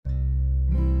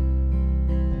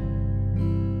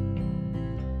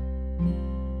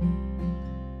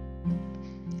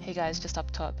Hey guys, just up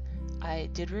top, I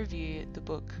did review the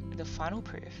book The Final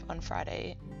Proof on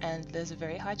Friday, and there's a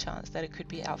very high chance that it could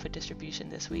be out for distribution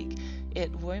this week. It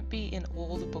won't be in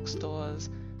all the bookstores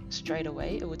straight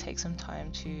away. It will take some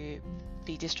time to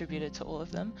be distributed to all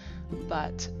of them,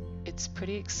 but it's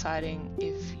pretty exciting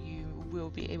if you will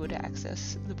be able to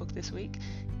access the book this week.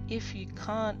 If you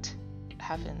can't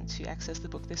happen to access the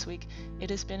book this week, it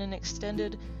has been an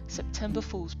extended September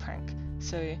Fool's prank,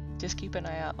 so just keep an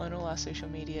eye out on all our social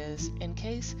medias in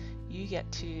case you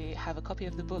get to have a copy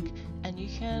of the book and you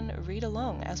can read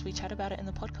along as we chat about it in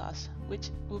the podcast, which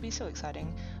will be so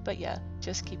exciting. But yeah,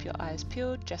 just keep your eyes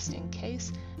peeled just in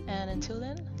case, and until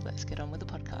then, let's get on with the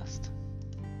podcast.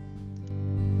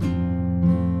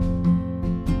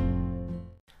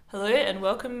 Hello and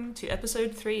welcome to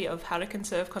episode 3 of How to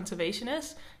Conserve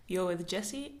Conservationists. You're with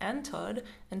Jesse and Todd,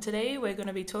 and today we're going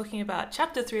to be talking about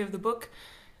chapter 3 of the book,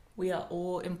 We Are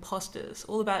All Imposters,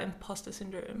 all about imposter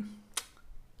syndrome.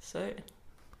 So,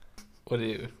 what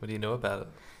do you know about it?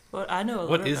 Well, I know a lot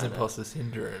What about is it. imposter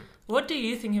syndrome? What do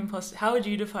you think how would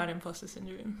you define imposter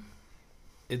syndrome?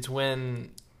 It's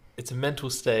when it's a mental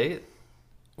state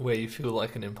where you feel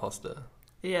like an imposter.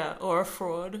 Yeah, or a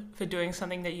fraud for doing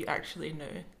something that you actually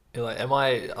know. You're like,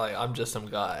 I'm just some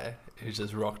guy who's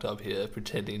just rocked up here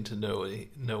pretending to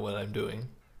know what I'm doing.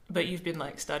 But you've been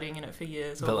studying in it for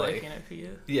years or But, working in it for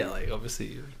years. Yeah, obviously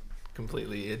you're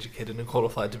completely educated and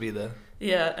qualified to be there.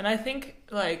 Yeah, and I think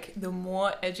the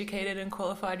more educated and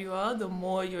qualified you are, the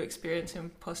more you experience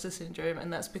imposter syndrome,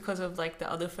 and that's because of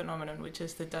the other phenomenon, which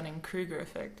is the Dunning-Kruger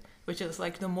effect, which is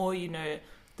the more you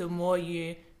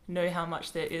know how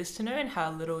much there is to know and how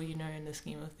little you know in the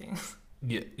scheme of things.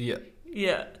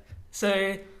 Yeah.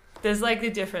 So there's the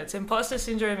difference. Imposter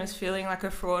syndrome is feeling like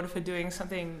a fraud for doing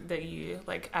something that you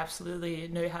absolutely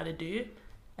know how to do,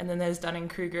 and then there's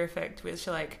Dunning-Kruger effect, which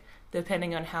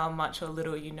depending on how much or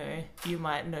little you know, you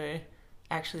might know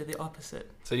actually the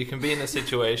opposite. So you can be in a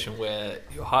situation where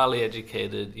you're highly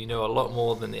educated, you know a lot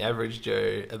more than the average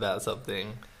Joe about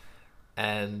something,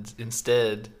 and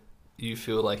instead you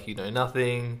feel like you know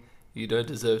nothing, you don't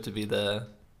deserve to be there.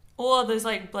 Or there's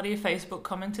bloody Facebook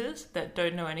commenters that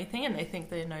don't know anything and they think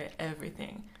they know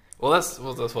everything. Well, that's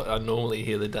what I normally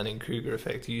hear the Dunning-Kruger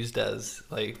effect used as.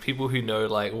 People who know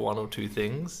one or two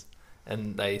things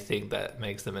and they think that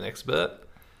makes them an expert.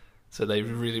 So they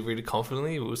really, really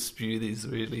confidently will spew these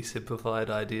really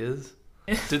simplified ideas.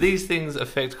 Do these things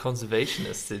affect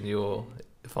conservationists in your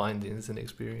findings and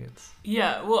experience?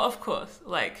 Yeah, well, of course.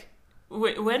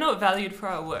 We're not valued for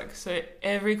our work, so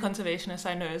every conservationist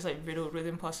I know is riddled with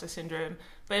imposter syndrome.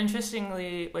 But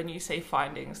interestingly, when you say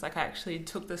findings, I actually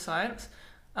took the science.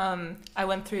 I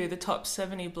went through the top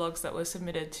 70 blogs that were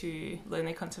submitted to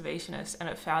Lonely Conservationists, and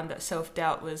it found that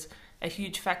self-doubt was a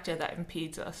huge factor that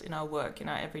impedes us in our work, in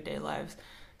our everyday lives.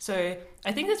 So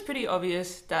I think it's pretty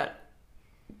obvious that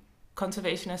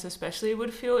conservationists especially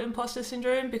would feel imposter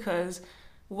syndrome because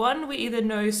one, we either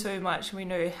know so much, we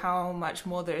know how much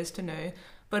more there is to know,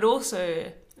 but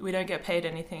also we don't get paid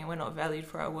anything and we're not valued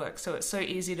for our work. So it's so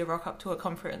easy to rock up to a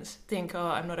conference, think,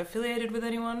 I'm not affiliated with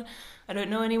anyone, I don't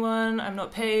know anyone, I'm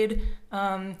not paid,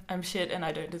 I'm shit and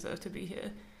I don't deserve to be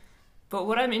here. But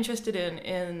what I'm interested in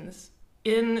is,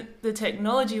 in the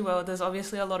technology world, there's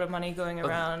obviously a lot of money going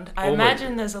around. I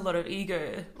imagine there's a lot of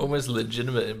ego. Almost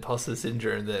legitimate imposter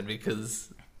syndrome then,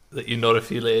 because that you're not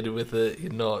affiliated with it,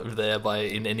 you're not there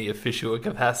in any official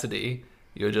capacity,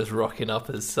 you're just rocking up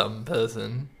as some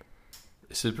person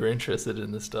super interested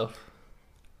in this stuff.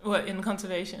 What, in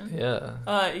conservation? Yeah.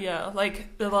 Yeah,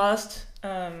 the last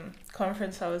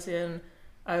conference I was in,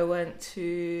 I went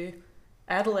to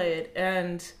Adelaide,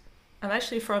 and I'm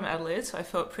actually from Adelaide, so I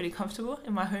felt pretty comfortable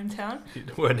in my hometown. You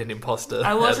weren't an imposter.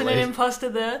 I wasn't an imposter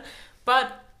there,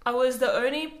 but I was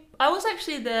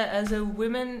actually there as a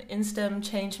women in STEM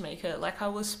changemaker. I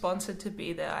was sponsored to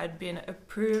be there. I'd been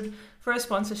approved for a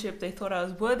sponsorship. They thought I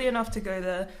was worthy enough to go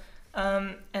there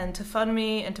and to fund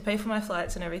me and to pay for my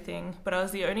flights and everything. But I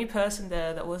was the only person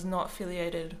there that was not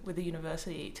affiliated with the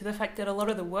university, to the fact that a lot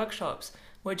of the workshops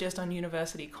were just on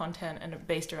university content and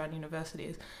based around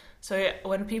universities. So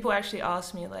when people actually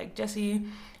asked me, Jesse,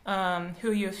 who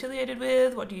are you affiliated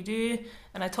with? What do you do?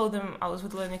 And I told them I was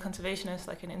with Lonely Conservationists,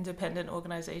 an independent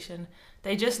organization.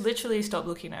 They just literally stopped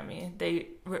looking at me. They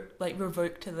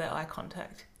revoked their eye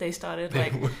contact. They started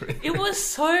it was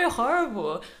so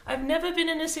horrible. I've never been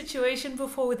in a situation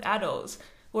before with adults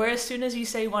where as soon as you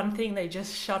say one thing, they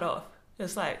just shut off.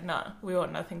 It's nah, we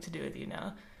want nothing to do with you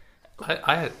now.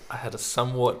 I had a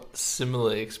somewhat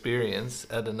similar experience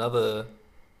at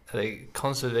a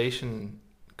conservation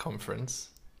conference.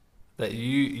 that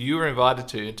you were invited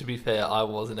to. And to be fair, I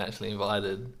wasn't actually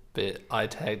invited, but I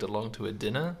tagged along to a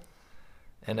dinner,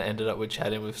 and I ended up with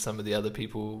chatting with some of the other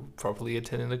people properly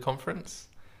attending the conference.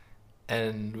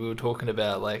 And we were talking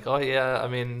about like, oh yeah, I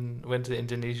mean, went to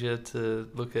Indonesia to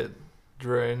look at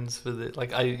drones for the,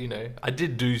 like, I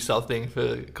did do something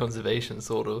for conservation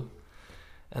sort of.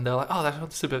 And they're like, oh,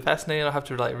 that's super fascinating. I'll have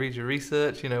to like read your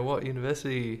research. What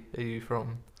university are you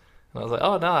from? And I was like,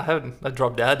 oh no, I haven't. I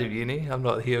dropped out of uni. I'm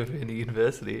not here for any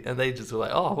university. And they just were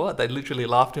like, oh, what? They literally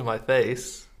laughed in my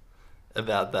face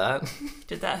about that.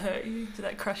 Did that hurt you? Did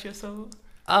that crush your soul?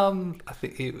 I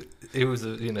think it was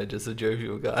just a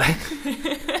jovial guy.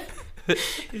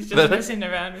 He's just messing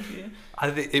around with you.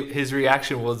 I think his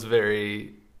reaction was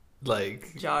very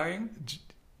like jarring,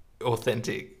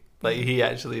 authentic. Like he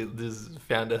actually just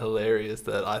found it hilarious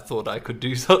that I thought I could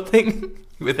do something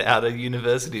without a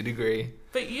university degree.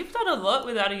 But you've done a lot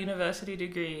without a university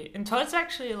degree. And Todd's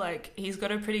actually like, he's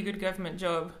got a pretty good government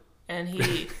job, and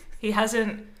he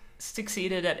hasn't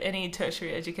succeeded at any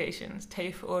tertiary education,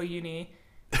 TAFE or uni.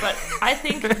 But I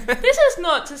think this is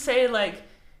not to say like,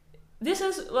 this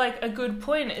is like a good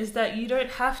point, is that you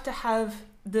don't have to have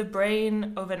the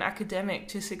brain of an academic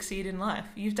to succeed in life.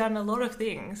 You've done a lot of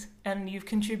things and you've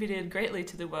contributed greatly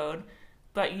to the world,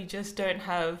 but you just don't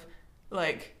have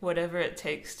like whatever it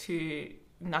takes to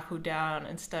knuckle down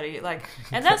and study. Like,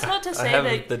 and that's not to say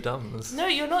that the dumbs. No,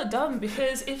 you're not dumb,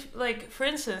 because if, like, for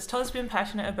instance, Todd's been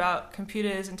passionate about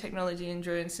computers and technology and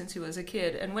drones since he was a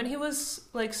kid, and when he was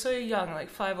like so young, like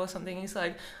 5 or something, he's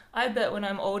like, I bet when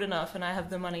I'm old enough and I have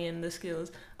the money and the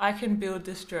skills, I can build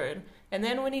this drone. And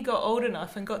then when he got old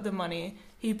enough and got the money,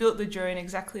 he built the drone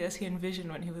exactly as he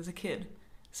envisioned when he was a kid.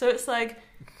 So it's like,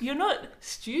 you're not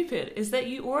stupid. It's that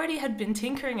you already had been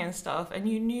tinkering and stuff, and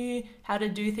you knew how to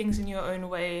do things in your own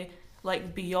way,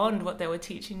 like beyond what they were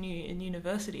teaching you in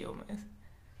university almost.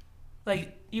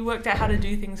 Like, you worked out how to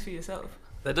do things for yourself.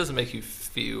 That doesn't make you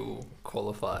feel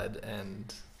qualified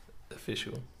and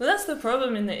official. Well, that's the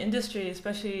problem in the industry,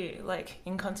 especially like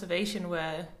in conservation,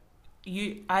 where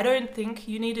I don't think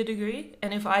you need a degree.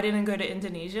 And if I didn't go to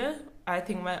Indonesia, I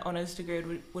think my honours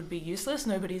degree would be useless.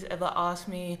 Nobody's ever asked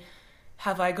me,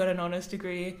 have I got an honours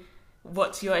degree?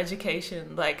 What's your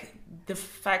education? Like, the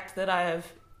fact that I have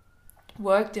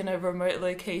worked in a remote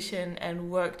location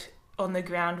and worked on the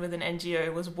ground with an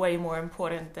NGO was way more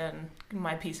important than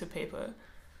my piece of paper.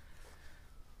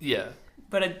 Yeah.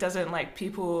 But it doesn't, like,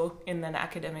 people in the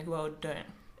academic world don't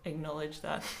acknowledge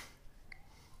that.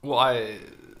 Well,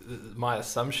 my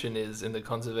assumption is in the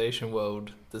conservation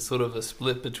world, there's sort of a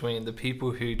split between the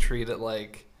people who treat it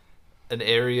like an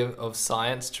area of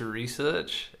science to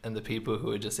research and the people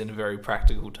who are just in very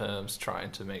practical terms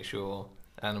trying to make sure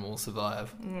animals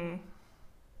survive. Mm.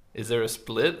 Is there a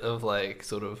split of like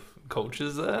sort of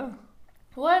cultures there?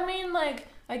 Well, I mean, like,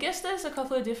 I guess there's a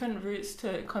couple of different routes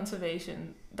to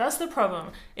conservation. That's the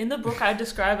problem. In the book, I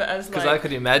describe it as like... Because I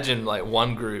could imagine like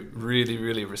one group really,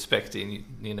 really respecting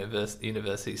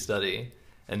university study,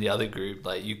 and the other group,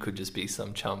 like, you could just be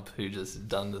some chump who just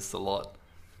done this a lot.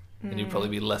 And you'd probably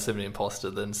be less of an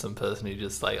imposter than some person who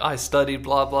just like, I studied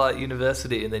blah blah at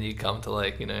university, and then you come to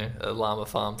like, a llama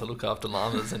farm to look after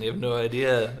llamas and you have no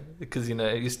idea because,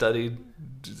 you studied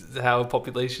how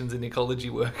populations and ecology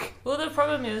work. Well, the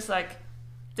problem is like,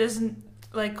 there's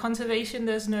like conservation,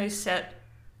 there's no set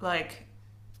like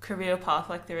career path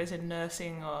like there is in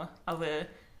nursing or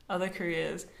other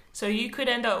careers. So you could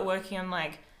end up working on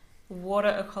like water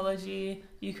ecology,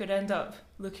 you could end up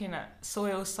looking at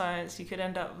soil science, you could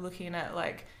end up looking at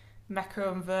like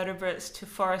macroinvertebrates to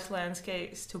forest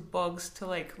landscapes to bogs to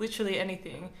like literally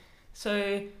anything.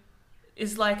 So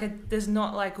it's like there's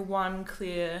not like one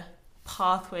clear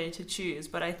pathway to choose.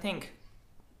 But I think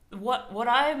what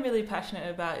I'm really passionate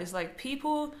about is like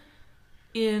people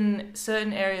in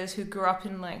certain areas who grew up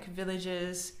in like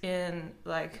villages in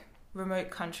like remote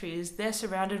countries, they're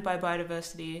surrounded by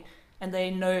biodiversity and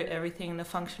they know everything, the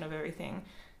function of everything.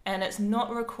 And it's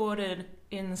not recorded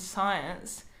in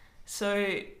science.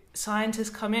 So scientists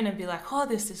come in and be like, oh,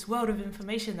 there's this world of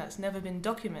information that's never been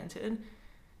documented.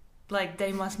 Like,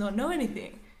 they must not know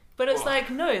anything. But it's like,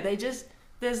 no, just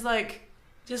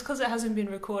because it hasn't been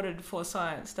recorded for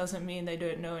science doesn't mean they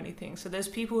don't know anything. So there's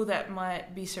people that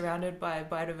might be surrounded by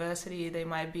biodiversity, they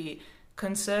might be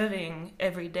conserving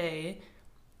every day,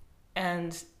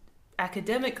 and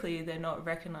academically they're not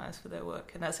recognized for their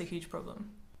work, and that's a huge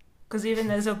problem. Because even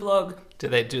there's a blog. Do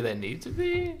they need to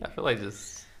be? I feel like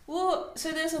just... Well,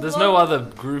 so there's blog. No other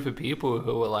group of people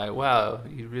who are like, wow,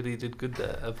 you really did good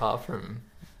there, apart from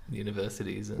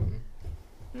universities and...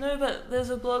 No, but there's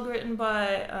a blog written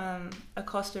by a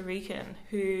Costa Rican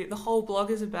who the whole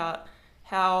blog is about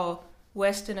how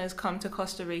Westerners come to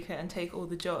Costa Rica and take all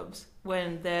the jobs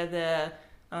when they're there.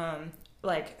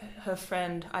 Like her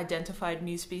friend identified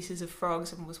new species of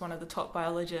frogs and was one of the top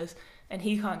biologists, and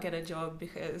he can't get a job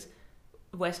because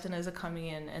Westerners are coming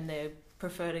in and they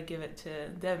prefer to give it to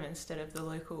them instead of the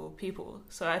local people.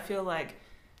 So I feel like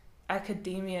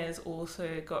academia has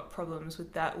also got problems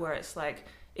with that, where it's like,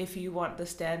 if you want the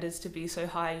standards to be so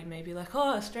high, you may be like,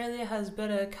 oh, Australia has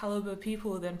better caliber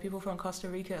people than people from Costa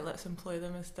Rica, let's employ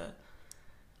them instead.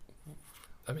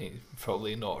 I mean,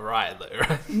 probably not right though,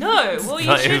 right? No, well,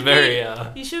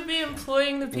 you should be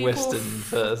employing the people Western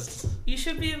first. You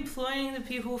should be employing the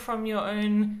people from your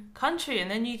own country,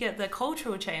 and then you get the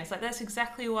cultural change. Like, that's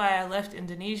exactly why I left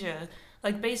Indonesia.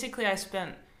 Like, basically, I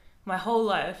spent my whole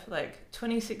life, like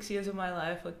 26 years of my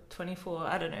life, or 24,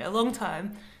 I don't know, a long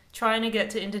time, trying to get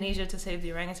to Indonesia to save the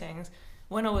orangutans.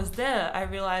 When I was there, I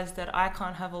realized that I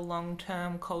can't have a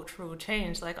long-term cultural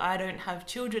change. Like, I don't have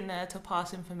children there to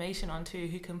pass information on to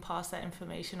who can pass that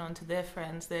information on to their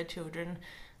friends, their children.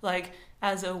 Like,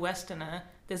 as a Westerner,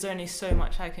 there's only so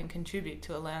much I can contribute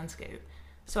to a landscape.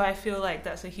 So I feel like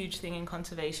that's a huge thing in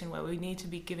conservation, where we need to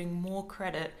be giving more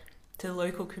credit to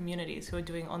local communities who are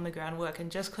doing on-the-ground work.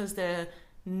 And just because they're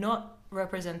not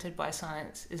represented by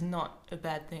science is not a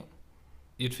bad thing.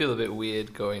 You'd feel a bit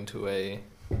weird going to a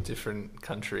different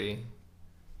country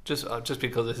just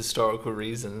because of historical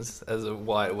reasons as a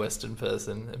white Western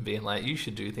person, and being like, you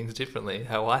should do things differently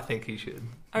how I think you should.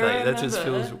 That just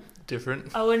feels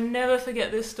different. I would never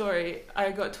forget this story.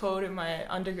 I got told in my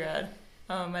undergrad,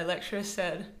 my lecturer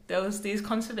said there was these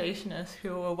conservationists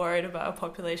who were worried about a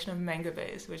population of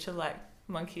mangabeys, which are like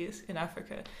monkeys in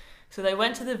Africa. So they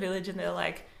went to the village and they're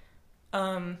like,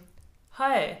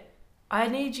 hi, I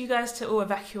need you guys to all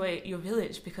evacuate your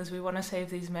village because we want to save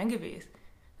these mangabeys.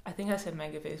 I think I said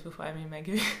mangabeys before I mean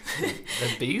mangabeys.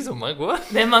 They're bees or what?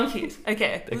 They're monkeys.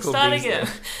 Okay, we'll start again.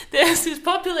 There's this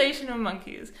population of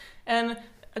monkeys, and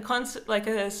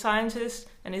a scientist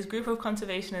and his group of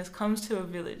conservationists comes to a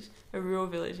village, a rural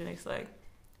village, and he's like,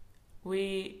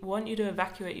 we want you to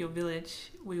evacuate your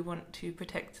village. We want to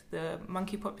protect the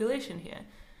monkey population here.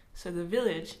 So the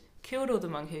village killed all the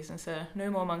monkeys and said, no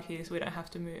more monkeys, we don't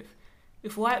have to move.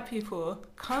 If white people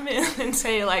come in and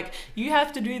say, like, you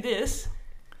have to do this,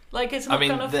 like, it's not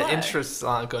going to fly. The interests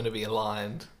aren't going to be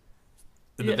aligned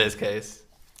in the best case.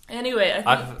 Anyway,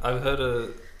 I've heard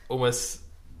of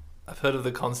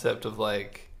the concept of,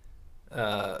 like,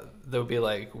 there would be,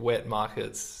 like, wet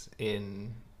markets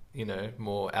in,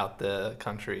 more out there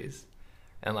countries,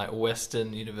 and, like,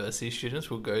 Western university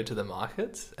students will go to the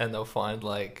markets and they'll find,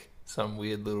 like, some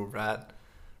weird little rat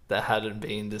that hadn't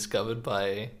been discovered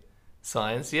by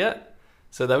science yet.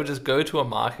 So they would just go to a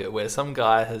market where some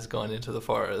guy has gone into the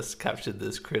forest, captured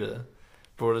this critter,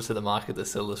 brought it to the market to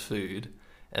sell as food,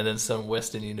 and then some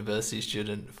Western university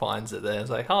student finds it there and is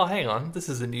like, oh, hang on, this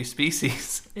is a new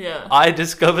species. Yeah. I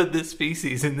discovered this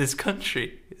species in this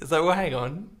country. It's like, well, hang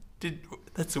on,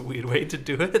 that's a weird way to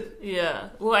do it. Yeah.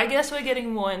 Well, I guess we're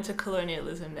getting more into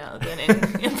colonialism now than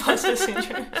in imposter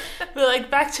syndrome. But, like,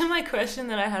 back to my question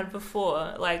that I had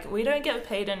before, like, we don't get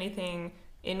paid anything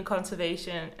in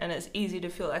conservation, and it's easy to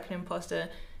feel like an imposter.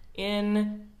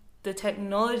 In the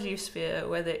technology sphere,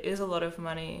 where there is a lot of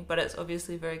money, but it's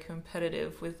obviously very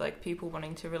competitive with, like, people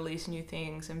wanting to release new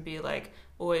things and be, like,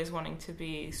 always wanting to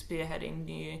be spearheading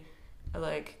new,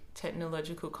 like,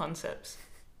 technological concepts.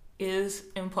 Is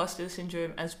imposter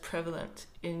syndrome as prevalent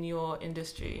in your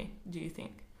industry, do you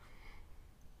think?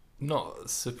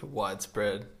 Not super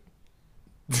widespread.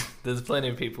 There's plenty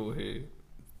of people who,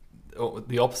 or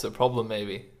the opposite problem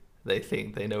maybe, they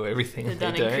think they know everything and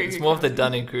they don't. It's more of the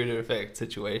Dunning-Kruger effect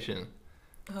situation.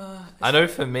 I know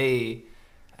for me,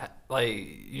 like,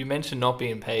 you mentioned not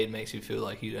being paid makes you feel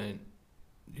like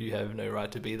you have no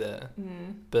right to be there.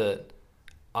 But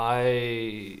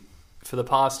for the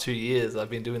past 2 years, I've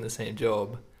been doing the same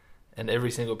job, and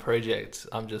every single project,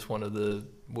 I'm just one of the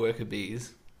worker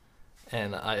bees.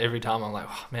 And every time I'm like,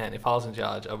 oh, man, if I was in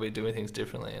charge, I'd be doing things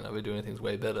differently and I'd be doing things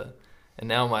way better. And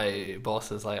now my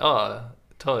boss is like, oh,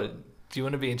 Todd, do you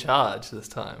want to be in charge this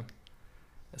time?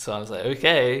 So I was like,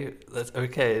 okay,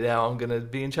 now I'm going to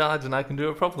be in charge and I can do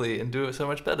it properly and do it so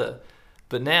much better.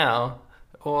 But now,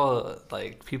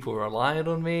 people are relying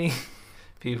on me.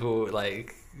 People,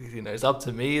 it's up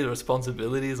to me. The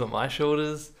responsibility is on my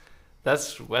shoulders.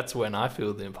 That's when I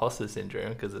feel the imposter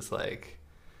syndrome, because it's like,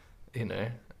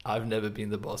 I've never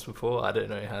been the boss before. I don't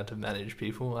know how to manage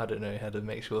people. I don't know how to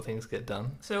make sure things get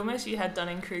done. So almost you had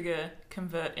Dunning-Kruger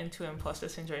convert into imposter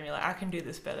syndrome. You're like, I can do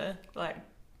this better.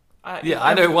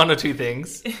 I know one or two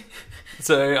things,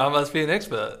 so I must be an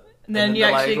expert. And then you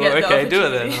actually get the opportunity. do it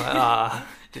then. I'm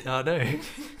like, no.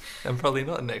 I'm probably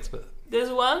not an expert.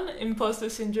 There's one imposter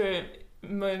syndrome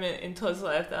moment in Todd's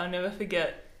life that I'll never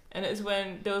forget, and it's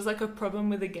when there was like a problem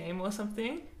with a game or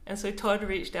something, and so Todd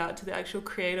reached out to the actual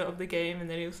creator of the game, and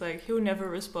then he was like, he'll never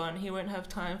respond, he won't have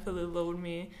time for little old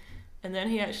me, and then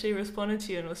he actually responded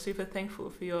to you and was super thankful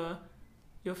for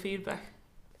your feedback.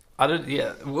 I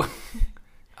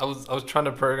was trying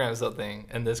to program something,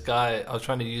 and this guy, I was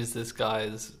trying to use this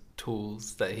guy's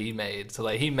tools that he made. So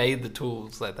like he made the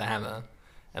tools, like the hammer,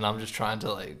 and I'm just trying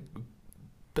to like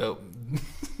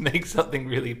make something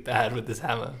really bad with this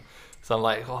hammer. So I'm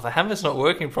like, oh, the hammer's not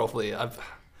working properly.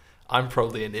 I'm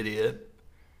probably an idiot.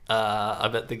 I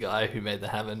bet the guy who made the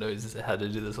hammer knows how to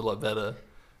do this a lot better.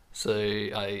 So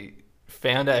I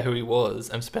found out who he was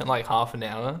and spent like half an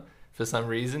hour for some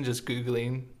reason just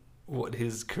Googling what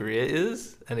his career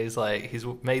is. And he's like, he's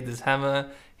made this hammer,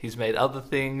 he's made other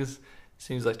things.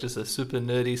 Seems like just a super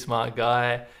nerdy, smart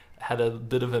guy. Had a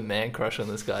bit of a man crush on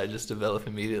this guy, just developed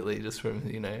immediately, just from,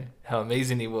 you know, how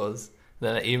amazing he was.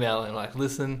 Then I email him like,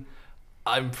 listen,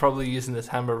 I'm probably using this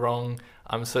hammer wrong.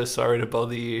 I'm so sorry to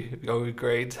bother you. You're a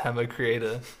great hammer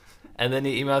creator. And then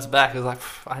he emails back. He's like,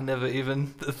 I never even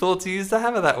thought to use the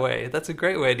hammer that way. That's a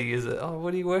great way to use it. Oh,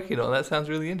 what are you working on? That sounds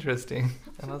really interesting.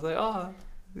 And I was like, oh,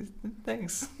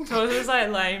 thanks. So it was like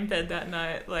lying in bed that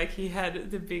night, like he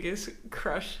had the biggest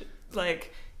crush,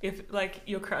 like if like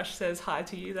your crush says hi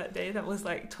to you that day, that was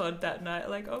like Todd that night,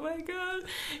 like, oh my god,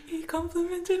 he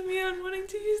complimented me on wanting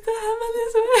to use the hammer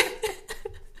this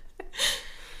way.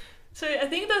 So I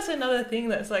think that's another thing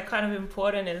that's like kind of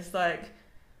important, is like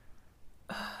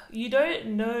you don't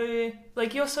know,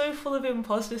 like you're so full of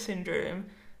imposter syndrome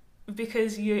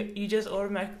because you just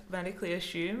automatically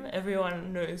assume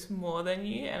everyone knows more than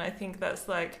you. And I think that's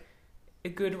like a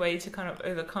good way to kind of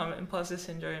overcome imposter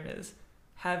syndrome, is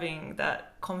having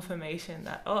that confirmation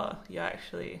that, oh, you're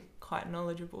actually quite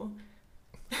knowledgeable.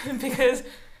 Because,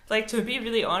 like, to be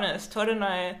really honest, Todd and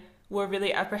I were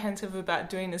really apprehensive about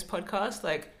doing this podcast.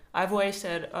 Like, I've always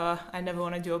said, I never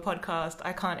want to do a podcast.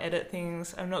 I can't edit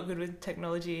things. I'm not good with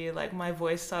technology. Like, my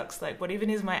voice sucks. Like, what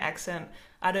even is my accent?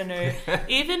 I don't know.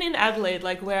 Even in Adelaide,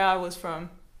 like, where I was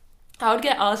from, I would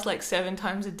get asked, like, 7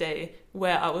 times a day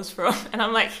where I was from. And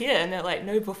I'm like, here. And they're like,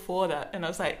 no, before that. And I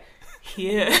was like,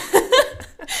 here.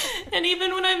 And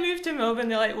even when I moved to Melbourne,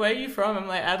 they're like, where are you from? I'm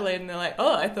like, Adelaide. And they're like,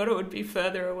 oh, I thought it would be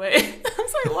further away. I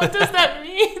was like, what does that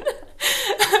mean?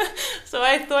 So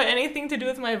I thought anything to do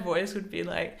with my voice would be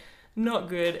like not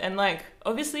good. And like,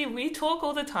 obviously we talk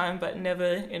all the time, but never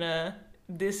in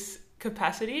this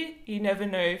capacity. You never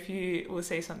know if you will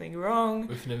say something wrong.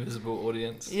 With an invisible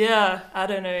audience. Yeah, I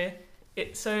don't know.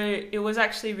 So it was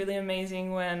actually really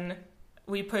amazing when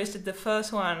we posted the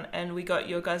first one and we got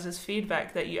your guys'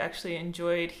 feedback that you actually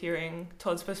enjoyed hearing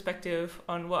Todd's perspective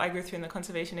on what I go through in the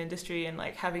conservation industry, and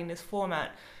like having this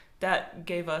format that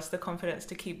gave us the confidence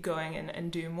to keep going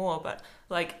and do more. But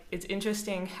like, it's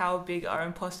interesting how big our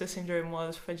imposter syndrome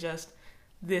was for just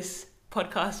this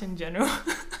podcast in general.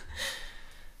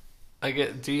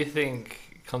 Do you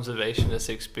think conservationists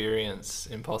experience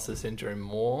imposter syndrome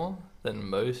more than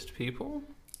most people?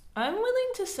 I'm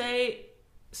willing to say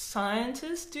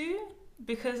scientists do,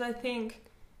 because I think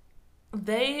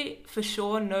they for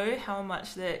sure know how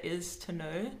much there is to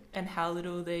know and how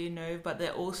little they know, but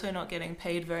they're also not getting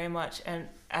paid very much, and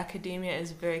academia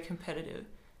is very competitive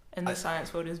and the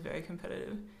science world is very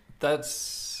competitive.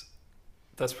 That's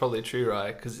probably true,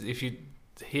 right? Because if you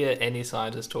hear any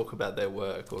scientist talk about their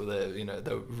work or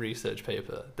their research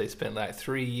paper, they spent like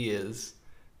 3 years,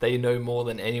 they know more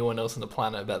than anyone else on the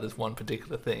planet about this one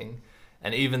particular thing.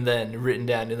 And even then, written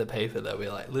down in the paper that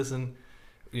we're like, listen,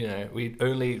 we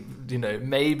only,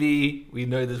 maybe we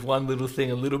know this one little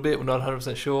thing a little bit. We're not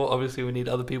 100% sure. Obviously, we need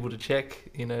other people to check.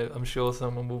 I'm sure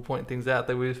someone will point things out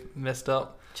that we've messed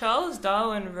up. Charles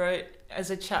Darwin wrote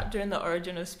as a chapter in The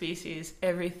Origin of Species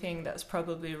everything that's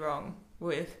probably wrong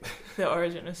with The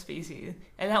Origin of Species.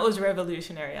 And that was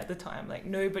revolutionary at the time. Like,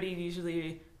 nobody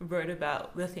usually wrote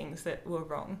about the things that were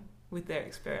wrong with their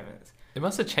experiments. It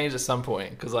must have changed at some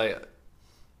point, because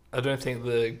I don't think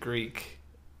the Greek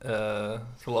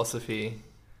philosophy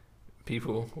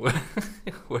people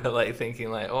were like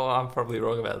thinking like, oh, I'm probably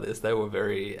wrong about this. They were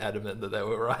very adamant that they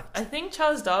were right. I think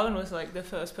Charles Darwin was like the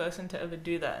first person to ever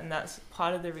do that, and that's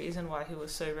part of the reason why he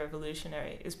was so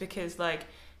revolutionary, is because like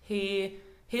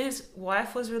his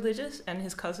wife was religious, and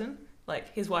his cousin,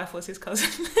 like his wife was his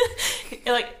cousin.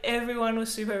 Like everyone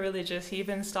was super religious. He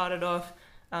even started off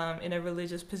in a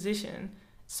religious position.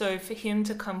 So for him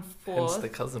to come forth... Hence the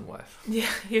cousin wife. Yeah,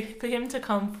 for him to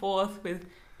come forth with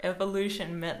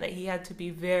evolution meant that he had to be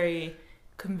very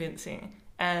convincing.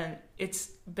 And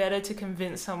it's better to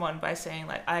convince someone by saying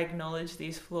like, I acknowledge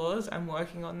these flaws, I'm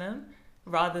working on them,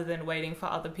 rather than waiting for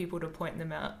other people to point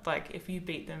them out. Like if you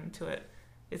beat them to it,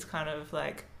 it's kind of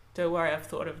like, don't worry, I've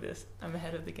thought of this, I'm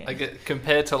ahead of the game. I get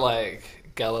compared to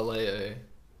like Galileo,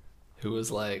 who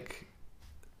was like,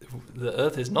 the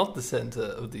Earth is not the center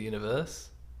of the universe.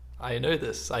 I know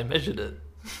this. I measured it.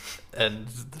 And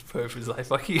the Pope was like,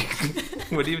 fuck you.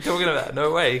 What are you talking about?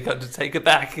 No way. You got to take it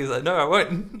back. He's like, no, I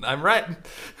won't. I'm right.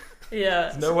 Yeah.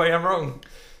 There's no way I'm wrong.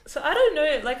 So I don't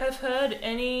know. Like I've heard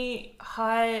any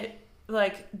high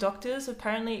like doctors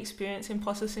apparently experience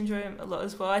imposter syndrome a lot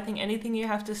as well. I think anything you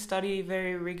have to study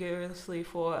very rigorously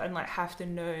for and like have to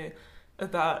know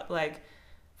about, like,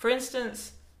 for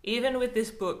instance, even with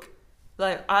this book,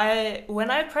 like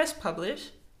when I pressed publish,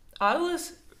 I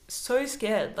was so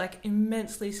scared, like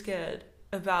immensely scared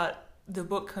about the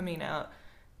book coming out.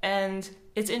 And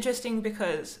it's interesting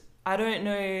because I don't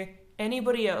know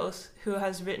anybody else who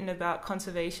has written about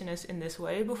conservationists in this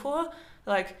way before.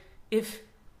 Like if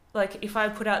I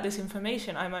put out this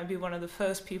information, I might be one of the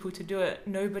first people to do it.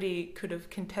 Nobody could have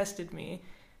contested me.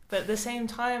 But at the same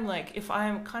time, like if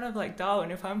I'm kind of like Darwin,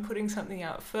 if I'm putting something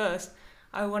out first,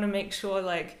 I want to make sure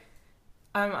like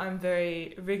I'm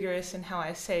very rigorous in how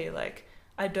I say, like,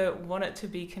 I don't want it to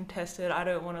be contested. I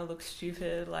don't want to look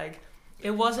stupid. Like,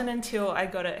 it wasn't until I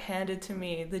got it handed to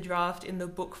me, the draft in the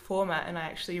book format, and I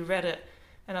actually read it,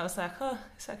 and I was like, oh,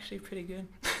 it's actually pretty good.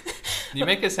 You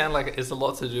make it sound like it's a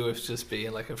lot to do with just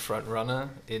being like a front runner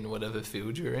in whatever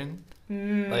field you're in.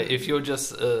 Like if you're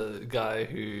just a guy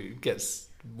who gets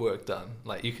work done,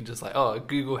 like you can just like, oh,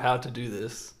 Google how to do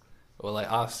this, or like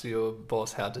ask your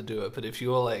boss how to do it. But if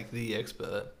you're like the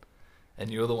expert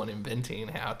and you're the one inventing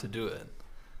how to do it,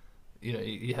 you know,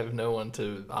 you have no one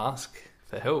to ask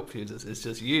for help. It's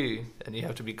just you, and you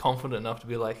have to be confident enough to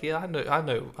be like, yeah, I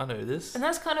know this. And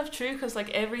that's kind of true, because like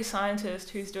every scientist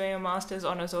who's doing a master's,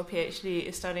 honors, or PhD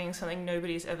is studying something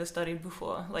nobody's ever studied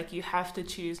before. Like you have to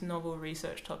choose novel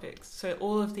research topics. So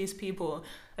all of these people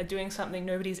are doing something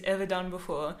nobody's ever done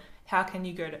before. How can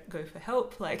you go for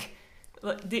help? Like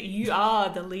you are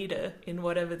the leader in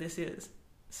whatever this is.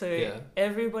 So yeah.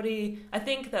 Everybody, I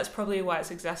think that's probably why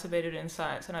it's exacerbated in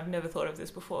science, and I've never thought of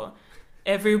this before.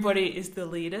 Everybody is the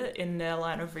leader in their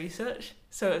line of research.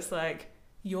 So it's like,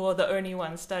 you're the only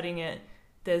one studying it.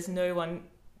 There's no one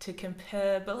to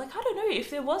compare. But like, I don't know, if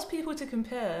there was people to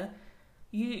compare,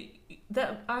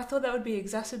 I thought that would be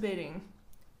exacerbating.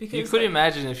 Because you could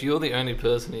imagine if you're the only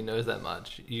person who knows that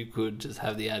much, you could just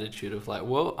have the attitude of like,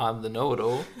 well, I'm the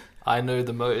know-it-all. I know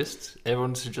the most.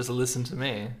 Everyone should just listen to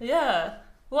me. Yeah.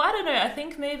 Well, I don't know. I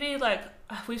think maybe like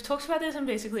we've talked about this in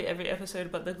basically every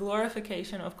episode, but the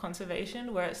glorification of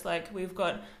conservation, where it's like we've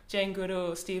got Jane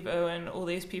Goodall, Steve Irwin, all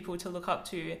these people to look up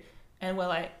to, and we're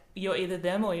like, you're either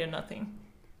them or you're nothing.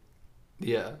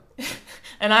 Yeah.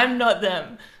 And I'm not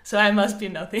them, so I must be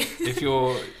nothing.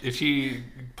 If you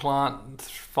plant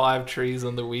 5 trees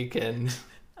on the weekend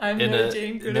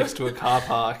next to a car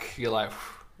park, you're like,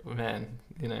 man,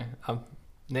 you know, I'm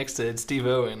next to Steve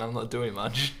Irwin, I'm not doing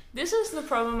much. This is the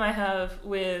problem I have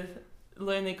with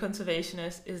lonely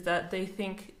conservationists, is that they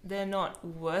think they're not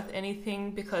worth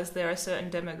anything because they're a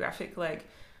certain demographic. Like,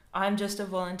 I'm just a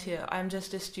volunteer, I'm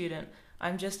just a student,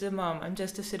 I'm just a mum, I'm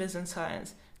just a citizen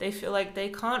science. They feel like they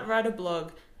can't write a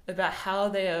blog about how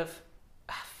they have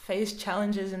faced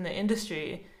challenges in the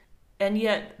industry, and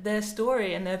yet their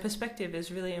story and their perspective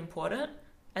is really important.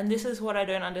 And this is what I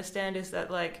don't understand, is that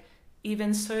like,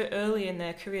 even so early in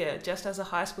their career, just as a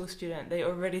high school student, they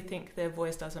already think their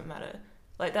voice doesn't matter.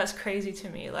 Like, that's crazy to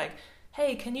me. Like,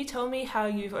 hey, can you tell me how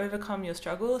you've overcome your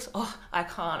struggles? Oh, I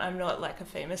can't. I'm not like a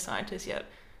famous scientist yet.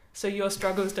 So your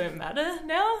struggles don't matter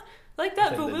now? Like,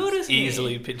 that bewilders me.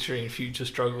 Easily picturing future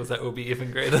struggles that will be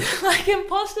even greater. Like,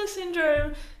 imposter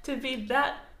syndrome to be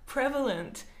that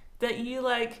prevalent that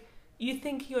you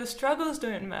think your struggles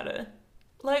don't matter.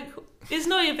 Like, it's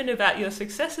not even about your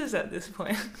successes at this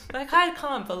point. Like, I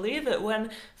can't believe it. When,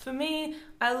 for me,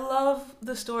 I love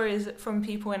the stories from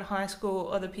people in high school,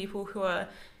 or the people who are,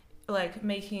 like,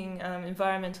 making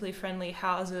environmentally friendly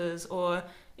houses, or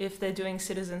if they're doing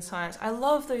citizen science. I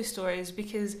love those stories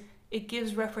because it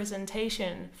gives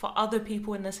representation for other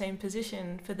people in the same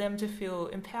position, for them to feel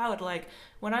empowered. Like,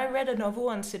 when I read a novel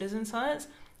on citizen science,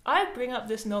 I bring up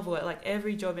this novel at, like,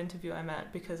 every job interview I'm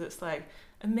at, because it's, like,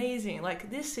 amazing. Like,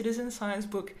 this citizen science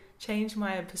book changed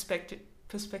my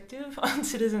perspective on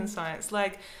citizen science.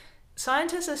 Like,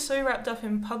 scientists are so wrapped up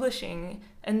in publishing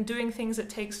and doing things that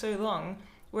take so long.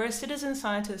 Whereas citizen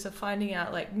scientists are finding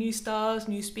out like new stars,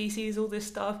 new species, all this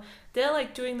stuff. They're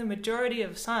like doing the majority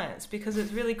of science because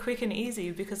it's really quick and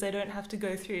easy because they don't have to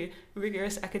go through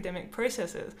rigorous academic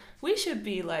processes. We should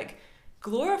be like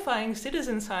glorifying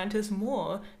citizen scientists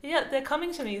more. Yeah, they're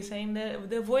coming to me saying that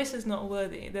their voice is not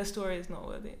worthy, their story is not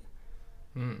worthy.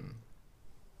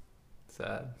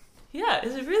 Sad. Yeah,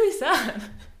 it's really sad.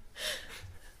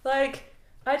 Like,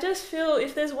 I just feel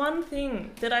if there's one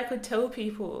thing that I could tell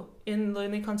people in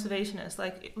Lonely Conservationist,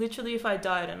 like literally if I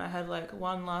died and I had like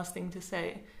one last thing to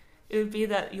say, it would be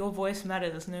that your voice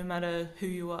matters no matter who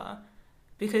you are.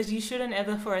 Because you shouldn't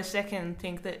ever for a second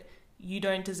think that you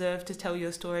don't deserve to tell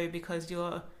your story because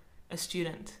you're a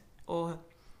student or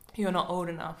you're not old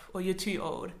enough or you're too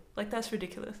old. Like, that's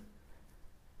ridiculous.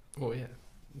 Oh yeah,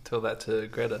 tell that to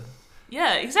Greta.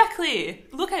 Yeah, exactly.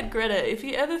 Look at Greta. If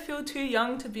you ever feel too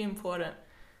young to be important,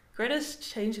 Greta's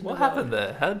changing the world. What happened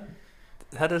there?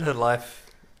 How did her life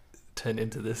turn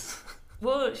into this?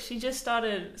 Well, she just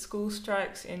started school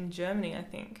strikes in Germany, I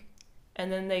think.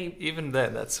 And then Even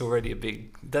then, that's already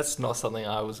that's not something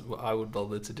I would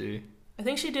bother to do. I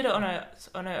think she did it on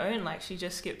her own. Like, she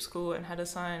just skipped school and had a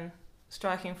sign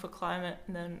striking for climate,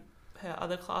 and then her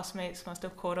other classmates must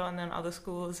have caught on, then other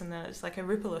schools, and then it's like a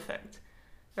ripple effect,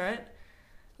 right?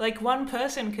 Like, one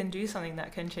person can do something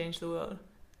that can change the world.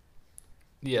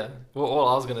 Yeah. Well, all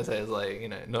I was going to say is, like,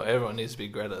 not everyone needs to be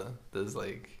Greta. There's,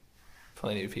 like,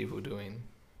 plenty of people doing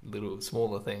little,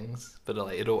 smaller things, but,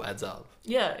 like, it all adds up.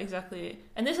 Yeah, exactly.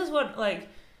 And this is what, like,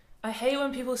 I hate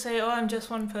when people say, oh, I'm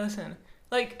just one person.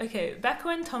 Like, okay, back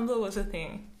when Tumblr was a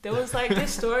thing, there was, like,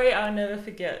 this story I'll never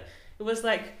forget. It was,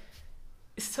 like,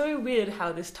 it's so weird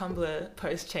how this Tumblr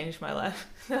post changed my life.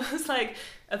 There was, like,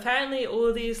 apparently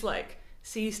all these, like,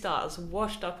 sea stars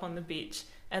washed up on the beach,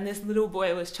 and this little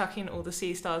boy was chucking all the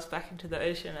sea stars back into the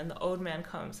ocean, and the old man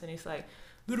comes and he's like,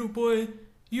 little boy,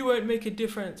 you won't make a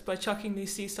difference by chucking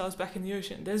these sea stars back in the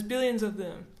ocean. There's billions of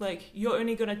them. Like, you're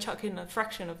only going to chuck in a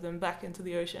fraction of them back into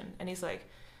the ocean. And he's like,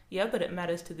 yeah, but it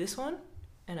matters to this one,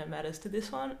 and it matters to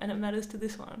this one, and it matters to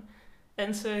this one.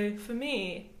 And so for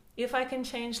me, if I can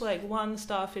change like one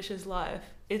starfish's life,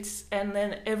 and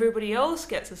then everybody else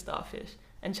gets a starfish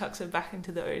and chucks it back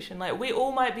into the ocean. Like, we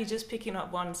all might be just picking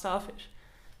up one starfish,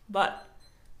 but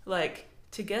like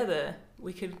together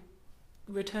we could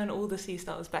return all the sea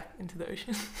stars back into the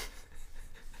ocean.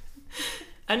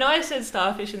 I know I said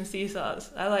starfish and sea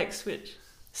stars. I like switch.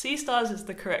 Sea stars is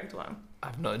the correct one.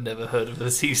 I've never heard of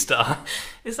a sea star.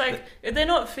 It's like, they're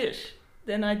not fish.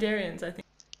 They're cnidarians, I think.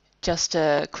 Just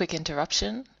a quick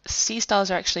interruption. Sea stars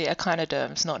are actually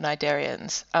echinoderms, not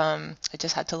cnidarians. I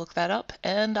just had to look that up,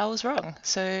 and I was wrong.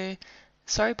 So,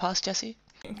 sorry, pass, Jesse.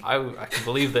 I can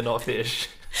believe they're not fish.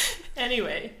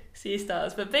 Anyway, sea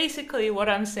stars. But basically what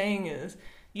I'm saying is,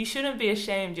 you shouldn't be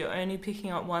ashamed you're only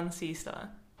picking up one sea star.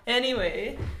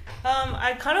 Anyway,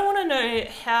 I kind of want to know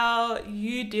how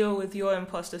you deal with your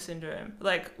imposter syndrome.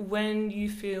 Like, when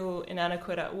you feel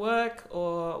inadequate at work,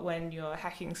 or when you're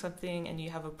hacking something and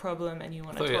you have a problem and you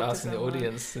want to talk to someone. I thought you were asking the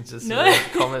audience and just No.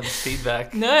 comments,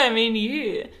 feedback. No, I mean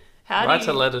you. Write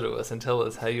a letter to us and tell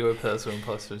us how your personal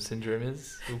imposter syndrome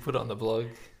is. We'll put it on the blog.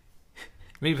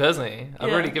 Me personally,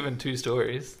 I've already given 2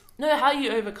 stories. No, how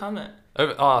you overcome it.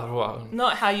 Wow.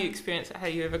 Not how you experience it, how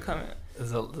you overcome it.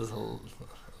 There's a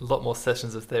lot more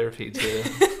sessions of therapy to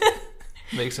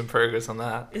make some progress on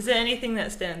that. Is there anything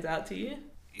that stands out to you?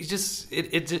 You just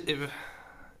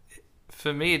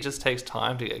for me, it just takes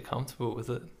time to get comfortable with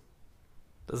it,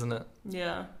 doesn't it?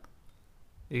 Yeah.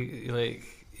 You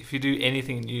like, if you do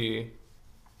anything new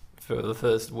for the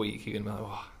first week, you're gonna be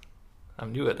like, oh,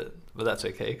 I'm new at it, but that's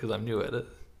okay because I'm new at it.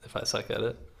 If I suck at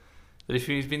it, but if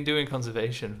you've been doing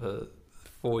conservation for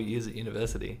 4 years at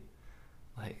university,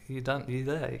 like, you're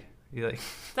there. You're like,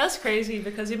 that's crazy,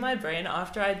 because in my brain,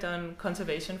 after I'd done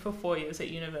conservation for 4 years at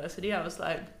university, I was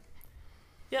like,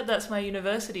 yeah, that's my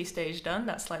university stage done.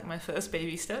 That's like my first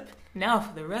baby step. Now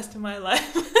for the rest of my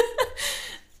life.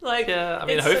 Like, yeah, I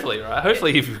mean, hopefully, right?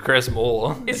 Hopefully you progress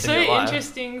more. It's so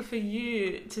interesting for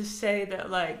you to say that,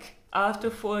 like, after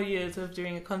 4 years of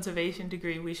doing a conservation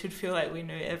degree, we should feel like we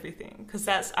know everything. Because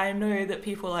I know that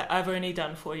people like, I've only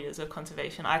done 4 years of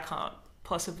conservation. I can't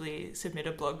possibly submit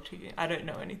a blog to you. I don't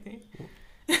know anything.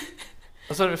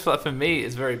 That's what I feel like. For me,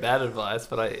 it's very bad advice,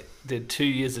 but I did 2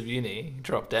 years of uni,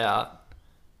 dropped out,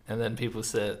 and then people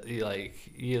said, like,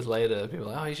 years later, people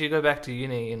were like, oh, you should go back to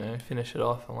uni, finish it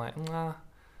off. I'm like, nah,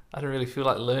 I don't really feel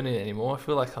like learning anymore. I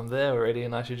feel like I'm there already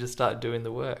and I should just start doing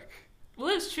the work. Well,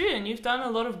 it's true, and you've done a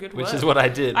lot of good work. Which is what I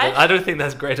did. But I don't think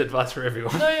that's great advice for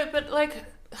everyone. No, but like,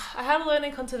 I had a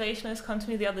learning conservationist come to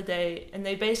me the other day, and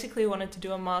they basically wanted to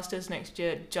do a master's next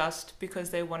year just because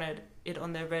they wanted it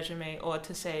on their resume, or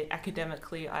to say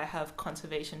academically I have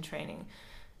conservation training.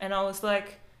 And I was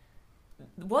like,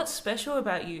 what's special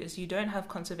about you is you don't have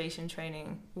conservation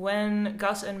training. When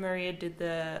Gus and Maria did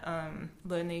the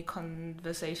Lonely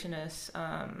Conversationist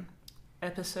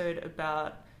episode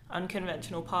about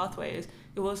unconventional pathways,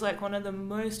 it was like one of the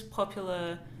most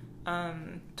popular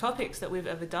topics that we've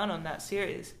ever done on that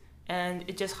series. And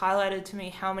it just highlighted to me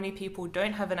how many people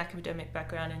don't have an academic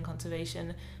background in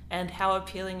conservation, and how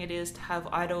appealing it is to have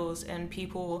idols and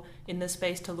people in the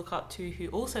space to look up to who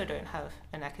also don't have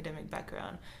an academic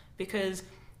background. Because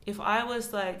if I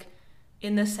was like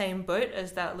in the same boat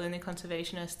as that lonely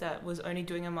conservationist that was only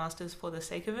doing a master's for the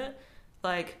sake of it,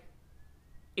 like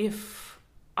if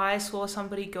I saw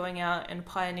somebody going out and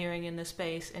pioneering in the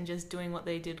space and just doing what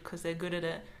they did because they're good at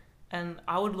it, and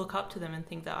I would look up to them and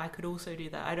think that I could also do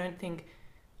that. I don't think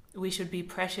we should be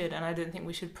pressured, and I don't think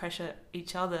we should pressure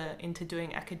each other into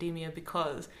doing academia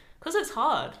because it's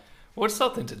hard. Well, it's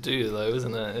something to do, though,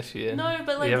 isn't it? If you like,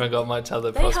 you haven't got much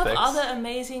other they prospects. They have other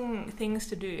amazing things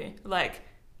to do. Like,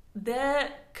 their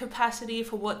capacity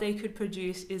for what they could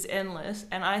produce is endless,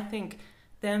 and I think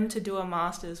them to do a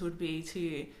master's would be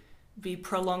to be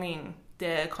prolonging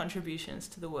their contributions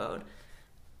to the world.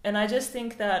 And I just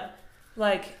think that,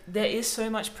 like, there is so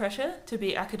much pressure to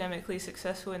be academically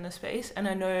successful in the space, and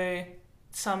I know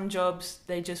some jobs,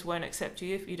 they just won't accept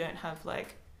you if you don't have,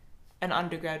 like, an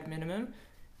undergrad minimum.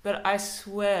 But I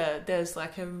swear there's,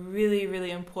 like, a really,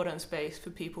 really important space for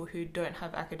people who don't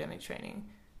have academic training.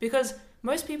 Because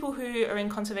most people who are in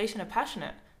conservation are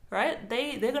passionate, right?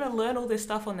 They're going to learn all this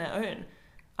stuff on their own.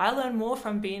 I learn more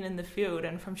from being in the field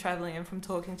and from traveling and from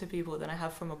talking to people than I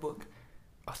have from a book.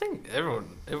 I think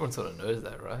everyone sort of knows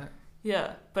that, right?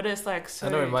 Yeah, but it's like so. I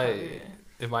know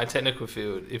in my technical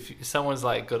field, if someone's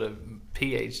like got a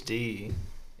PhD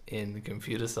in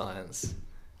computer science,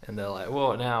 and they're like,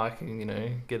 well, now I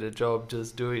can get a job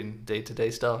just doing day-to-day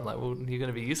stuff. I'm like, well, you're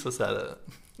going to be useless at it.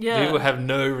 Yeah. People have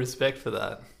no respect for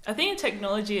that. I think in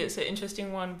technology it's an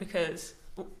interesting one because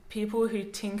people who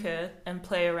tinker and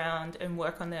play around and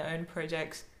work on their own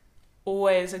projects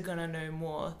always are going to know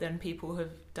more than people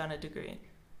who've done a degree.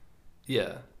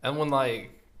 Yeah, and when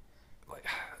like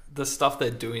the stuff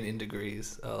they're doing in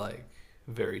degrees are like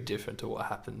very different to what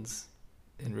happens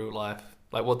in real life,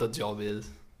 like what the job is.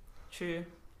 True.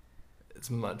 It's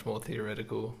much more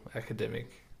theoretical, academic.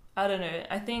 I don't know.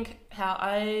 I think how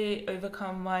I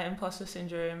overcome my imposter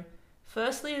syndrome,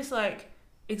 firstly, is like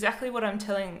exactly what I'm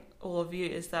telling all of you,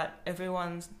 is that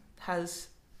everyone has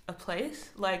a place.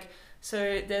 Like,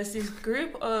 so there's this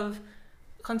group of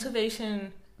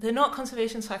conservation. They're not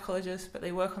conservation psychologists, but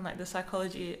they work on like the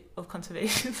psychology of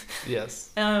conservation.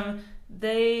 Yes.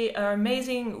 They are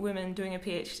amazing women doing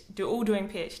all doing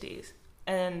PhDs.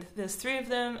 And there's 3 of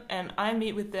them, and I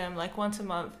meet with them like once a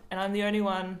month, and I'm the only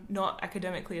one not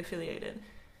academically affiliated.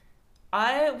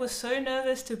 I was so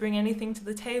nervous to bring anything to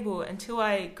the table until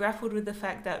I grappled with the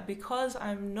fact that because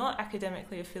I'm not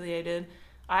academically affiliated,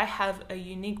 I have a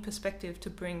unique perspective to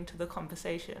bring to the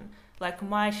conversation. Like,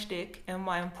 my shtick and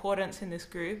my importance in this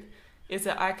group is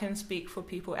that I can speak for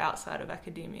people outside of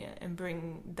academia and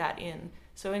bring that in.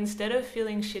 So instead of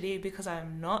feeling shitty because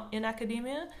I'm not in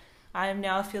academia, I am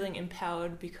now feeling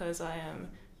empowered because I am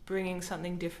bringing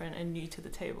something different and new to the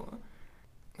table.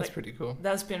 That's pretty cool.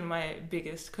 That's been my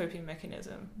biggest coping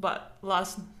mechanism. But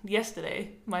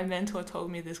yesterday, my mentor told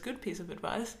me this good piece of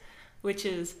advice, which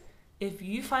is, if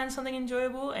you find something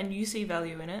enjoyable and you see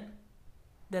value in it,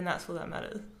 then that's all that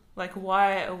matters. Like,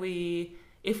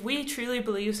 if we truly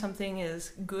believe something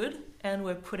is good and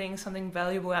we're putting something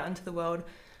valuable out into the world,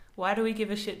 why do we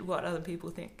give a shit what other people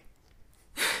think?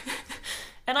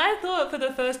 And I thought for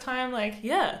the first time,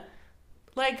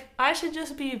 I should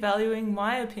just be valuing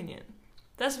my opinion.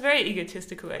 That's very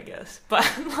egotistical, I guess. But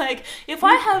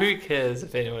who cares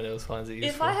if anyone else finds it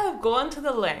useful? If I have gone to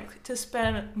the length to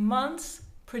spend months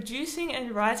producing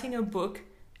and writing a book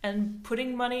and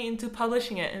putting money into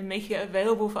publishing it and making it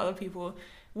available for other people,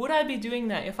 would I be doing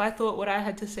that if I thought what I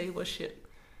had to say was shit?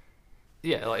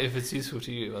 Yeah, like if it's useful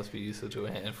to you, it must be useful to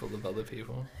a handful of other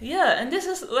people. Yeah, and this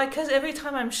is like, because every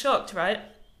time I'm shocked, right?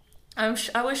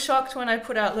 I was shocked when I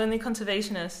put out Lonely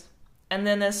Conservationist, and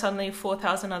then there's suddenly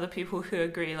 4,000 other people who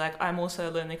agree, like, I'm also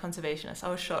a lonely conservationist. I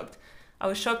was shocked. I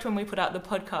was shocked when we put out the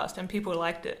podcast and people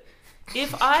liked it.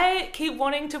 If I keep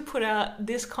wanting to put out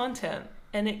this content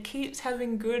and it keeps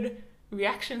having good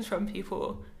reactions from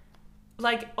people,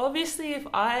 like, obviously if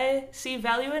I see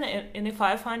value in it and if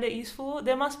I find it useful,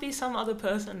 there must be some other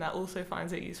person that also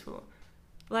finds it useful.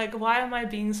 Like, why am I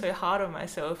being so hard on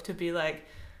myself to be like,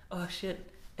 oh shit,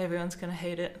 everyone's gonna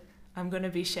hate it. I'm gonna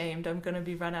be shamed. I'm gonna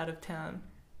be run out of town.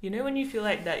 You know when you feel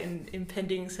like that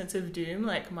impending sense of doom,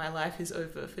 like my life is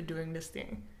over for doing this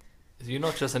thing. You're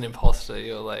not just an imposter,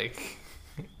 you're like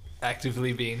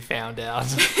actively being found out.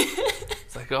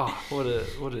 It's like, oh, what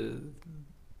a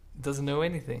doesn't know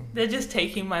anything. They're just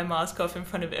taking my mask off in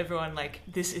front of everyone like,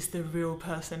 this is the real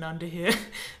person under here.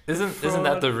 Isn't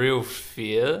that the real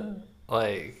fear?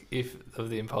 Like, of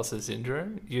the imposter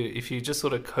syndrome? If you just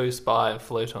sort of coast by and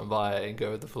float on by and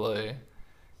go with the flow,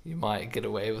 you might get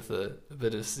away with it.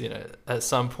 But it's, you know, at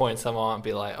some point someone might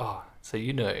be like, oh, so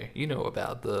you know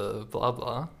about the blah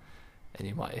blah, and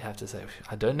you might have to say,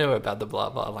 I don't know about the blah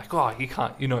blah. Like, oh,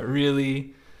 you're not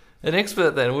really an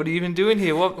expert then. What are you even doing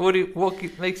here?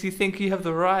 What makes you think you have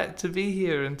the right to be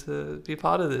here and to be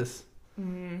part of this?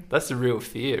 That's the real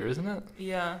fear, isn't it?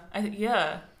 Yeah,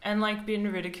 and like being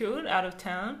ridiculed out of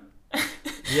town.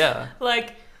 Yeah.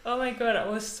 Like, oh my god, I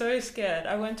was so scared.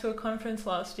 I went to a conference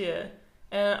last year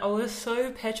and I was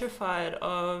so petrified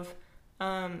of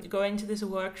going to this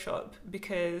workshop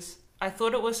because I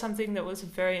thought it was something that was a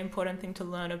very important thing to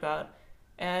learn about.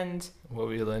 And what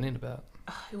were you learning about?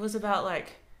 It was about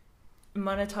like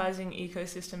monetizing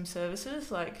ecosystem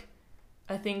services. Like,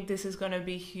 I think this is going to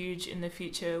be huge in the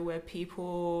future where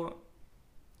people,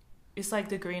 it's like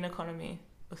the green economy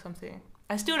or something.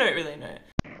 I still don't really know.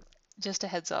 Just a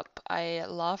heads up, I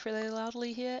laugh really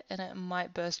loudly here and it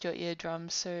might burst your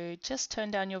eardrums, so just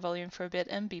turn down your volume for a bit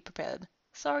and be prepared.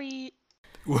 Sorry.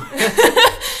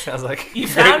 Sounds like you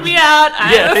found me out.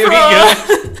 I'm here we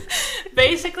go.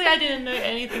 Basically, I didn't know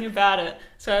anything about it,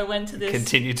 so I went to this.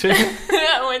 Continue to.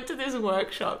 I went to this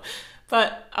workshop,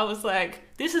 but I was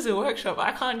like, "This is a workshop.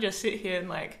 I can't just sit here and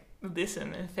like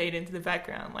listen and fade into the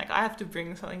background. Like, I have to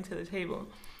bring something to the table."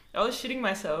 I was shitting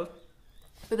myself,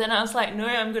 but then I was like, "No,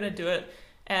 I'm gonna do it,"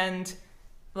 and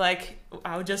like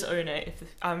I'll just own it.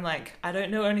 If I'm like, I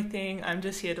don't know anything, I'm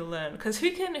just here to learn. Because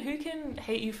who can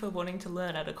hate you for wanting to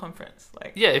learn at a conference?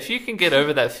 Like, yeah, if you can get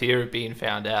over that fear of being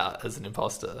found out as an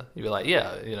imposter, you'll be like,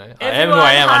 yeah, you know, I everyone, am who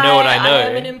I am. I know what I know. I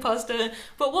am an imposter.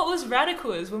 But what was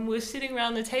radical is when we were sitting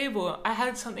around the table, I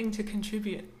had something to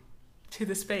contribute to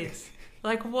the space.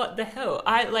 Like, what the hell?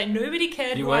 Nobody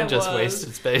cared who I was. You weren't just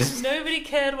wasted space. Nobody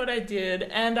cared what I did,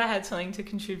 and I had something to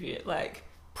contribute. Like,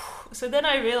 so then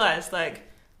I realized, like,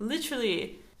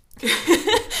 literally,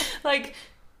 like,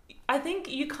 I think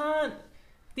you can't,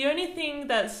 the only thing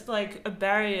that's like a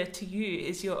barrier to you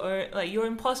is your own, like, your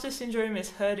imposter syndrome is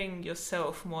hurting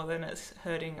yourself more than it's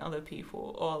hurting other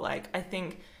people. Or like, I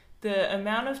think the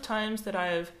amount of times that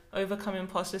I've overcome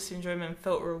imposter syndrome and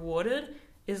felt rewarded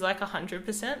is like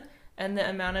 100%, and the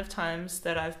amount of times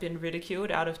that I've been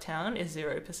ridiculed out of town is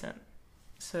 0%.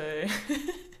 So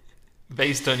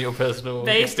Based on your personal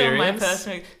Based experience? on my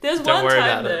personal... There's Don't one worry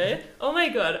time, about though... it. Oh my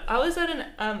god. I was at an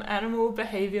animal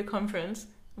behaviour conference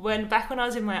back when I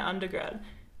was in my undergrad.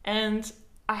 And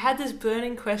I had this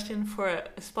burning question for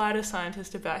a spider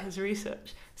scientist about his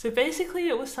research. So basically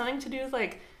it was something to do with,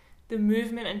 like, the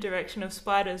movement and direction of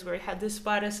spiders, where he had this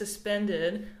spider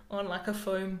suspended on, like, a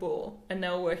foam ball. And they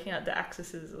were working out the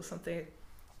axes or something.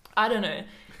 I don't know.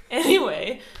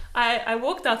 Anyway, I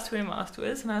walked up to him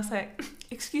afterwards and I was like,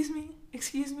 excuse me,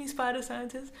 spider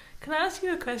scientist, can I ask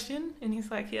you a question? And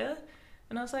he's like, yeah.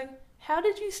 And I was like, how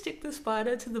did you stick the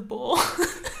spider to the ball?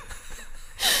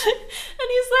 And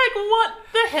he's like, what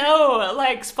the hell?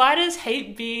 Like, spiders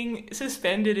hate being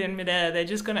suspended in midair. They're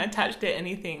just going to attach to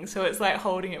anything. So it's like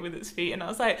holding it with its feet. And I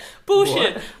was like,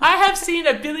 bullshit. What? I have seen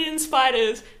 1 billion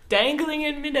spiders dangling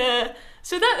in midair.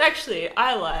 So that actually,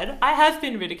 I lied. I have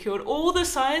been ridiculed. All the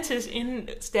scientists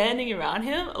standing around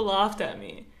him laughed at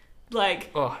me.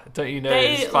 Like, oh, don't you know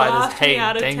they spiders hate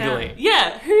out of dangling? Town.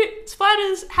 Yeah,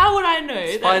 spiders, how would I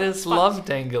know? Spiders love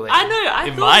dangling. I know, I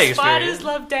in thought spiders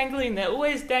love dangling. They're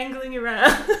always dangling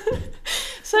around.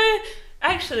 So,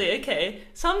 actually, okay,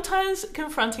 sometimes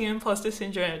confronting imposter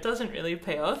syndrome doesn't really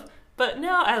pay off. But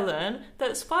now I learn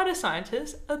that spider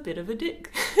scientists are a bit of a dick.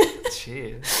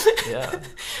 Cheers. Yeah.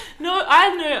 No,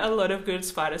 I know a lot of good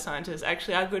spider scientists.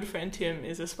 Actually, our good friend Tim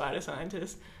is a spider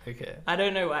scientist. Okay. I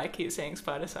don't know why I keep saying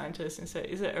spider scientist instead.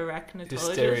 Is it arachnotologist?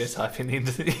 You're stereotyping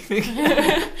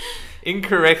the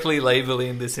incorrectly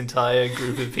labeling this entire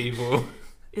group of people.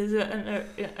 Is it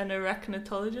an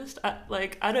arachnotologist?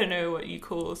 I don't know what you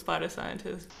call a spider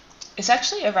scientist. It's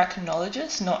actually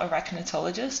arachnologist, not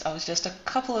arachnotologist. I was just a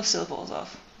couple of syllables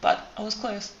off, but I was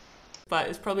close. But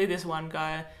it's probably this one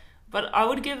guy. But I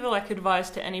would give advice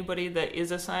to anybody that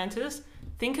is a scientist.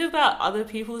 Think about other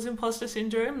people's imposter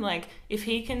syndrome. Like, if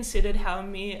he considered how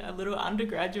me, a little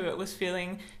undergraduate, was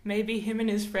feeling, maybe him and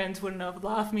his friends wouldn't have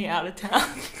laughed me out of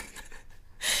town.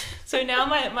 So now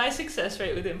my success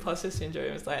rate with imposter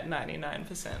syndrome is like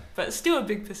 99%, but still a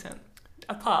big percent.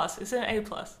 A pass. It's an A+.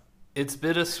 It's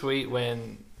bittersweet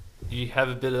when you have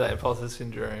a bit of that imposter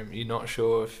syndrome. You're not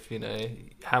sure if,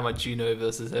 how much you know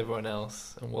versus everyone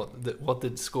else and what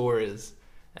the score is.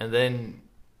 And then,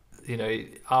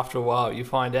 after a while you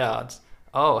find out,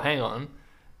 oh, hang on,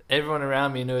 everyone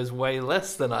around me knows way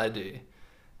less than I do.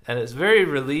 And it's very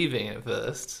relieving at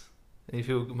first. And you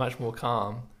feel much more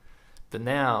calm. But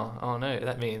now, oh no,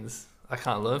 that means I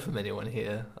can't learn from anyone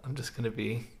here. I'm just going to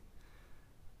be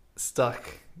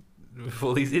stuck with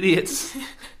all these idiots.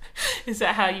 Is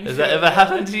that how you Has feel? that ever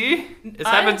happened to you? It's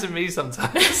happened to me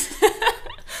sometimes.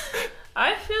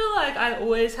 I feel like I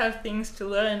always have things to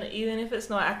learn, even if it's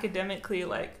not academically,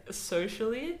 like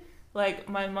socially. Like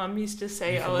my mum used to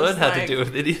say, You can learn how to deal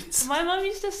with idiots. My mum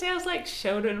used to say I was like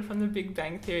Sheldon from The Big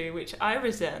Bang Theory, which I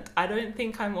resent. I don't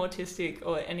think I'm autistic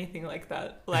or anything like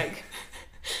that. Like,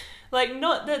 like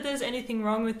not that there's anything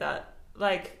wrong with that.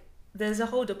 Like, there's a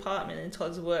whole department in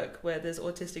Todd's work where there's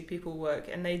autistic people work,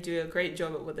 and they do a great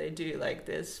job at what they do. Like,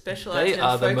 there's specialized. They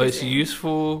are the most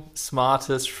useful,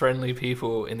 smartest, friendly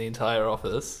people in the entire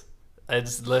office. It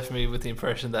just left me with the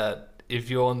impression that if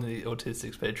you're on the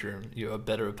autistic spectrum, you're a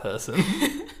better person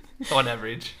on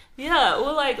average. Yeah,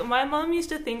 well, like, my mum used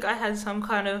to think I had some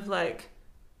kind of, like,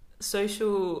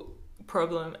 social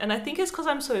problem. And I think it's because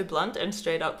I'm so blunt and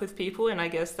straight up with people, and I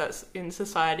guess that's, in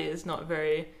society, is not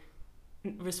very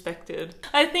respected.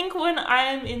 I think when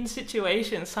I'm in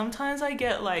situations, sometimes I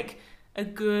get, like, a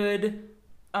good,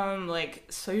 like,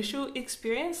 social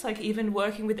experience, like, even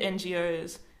working with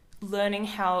NGOs, learning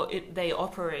how they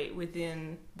operate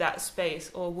within that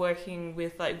space, or working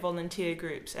with like volunteer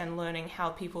groups and learning how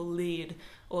people lead,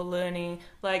 or learning,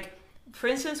 like, for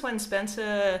instance, when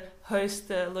Spencer hosts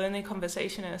the Lonely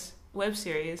Conversationist web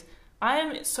series, I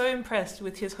am so impressed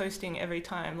with his hosting every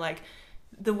time. Like,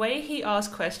 the way he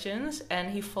asks questions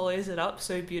and he follows it up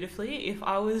so beautifully. If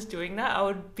I was doing that, I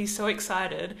would be so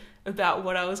excited about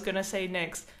what I was going to say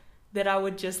next that I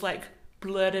would just like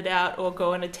blurt it out or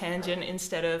go on a tangent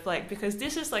instead of like, because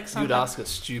this is like something... You'd ask a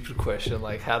stupid question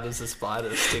like, how does the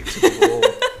spider stick to the wall?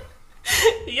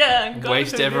 Yeah.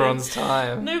 Waste everyone's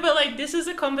time. No, but like, this is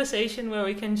a conversation where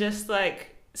we can just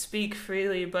like speak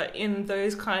freely, but in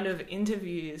those kind of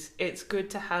interviews, it's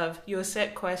good to have your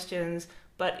set questions,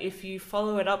 but if you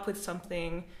follow it up with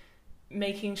something,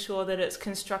 making sure that it's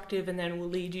constructive and then will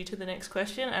lead you to the next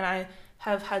question. And I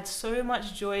have had so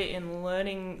much joy in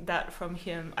learning that from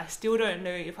him. I still don't know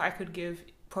if I could give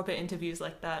proper interviews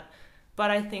like that.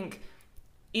 But I think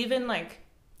even like,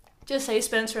 just say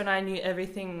Spencer and I knew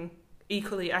everything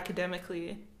equally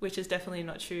academically, which is definitely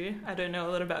not true. I don't know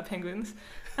a lot about penguins.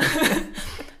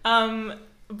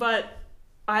 But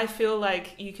I feel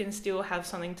like you can still have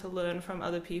something to learn from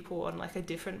other people on like a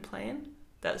different plane.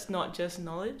 That's not just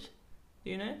knowledge,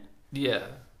 you know? Yeah.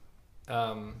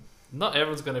 Not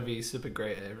everyone's going to be super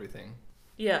great at everything.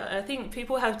 Yeah, I think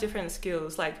people have different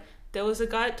skills. Like, there was a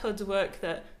guy at Todd's work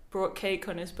that brought cake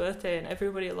on his birthday and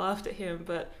everybody laughed at him,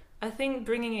 but I think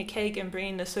bringing a cake and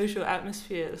bringing the social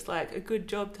atmosphere is like a good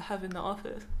job to have in the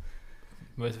office.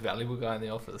 Most valuable guy in the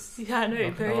office. Yeah, I know,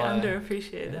 very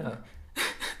underappreciated. Yeah.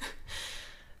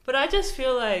 But I just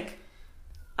feel like,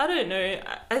 I don't know,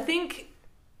 I think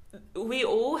we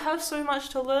all have so much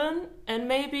to learn, and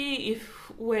maybe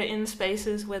if we're in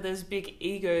spaces where there's big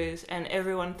egos and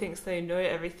everyone thinks they know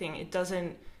everything, it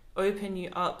doesn't open you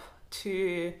up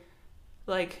to,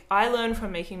 like, I learn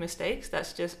from making mistakes.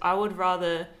 That's just, I would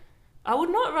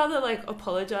not rather like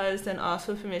apologize than ask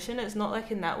for permission. It's not like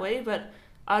in that way, but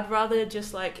I'd rather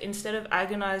just like, instead of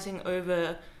agonizing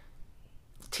over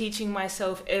teaching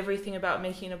myself everything about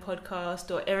making a podcast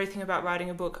or everything about writing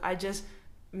a book, I just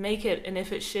make it, and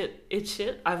if it's shit, it's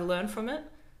shit. I've learned from it.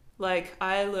 Like,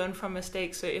 I learn from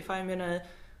mistakes. So if I'm in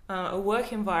a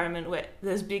work environment where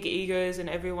there's big egos and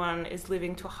everyone is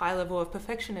living to a high level of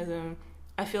perfectionism,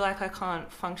 I feel like I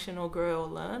can't function or grow or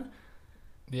learn.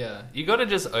 Yeah, you got to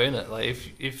just own it. Like,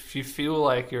 if you feel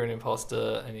like you're an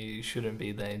imposter and you shouldn't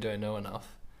be there, you don't know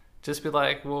enough, just be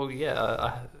like, well,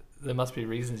 yeah, there must be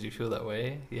reasons you feel that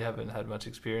way. You haven't had much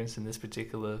experience in this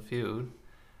particular field,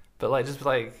 but like, just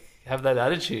like, have that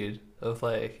attitude of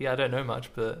like, yeah, I don't know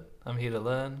much, but I'm here to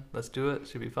learn. Let's do it.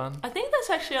 Should be fun. I think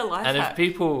that's actually a life hack.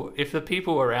 And if the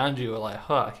people around you are like,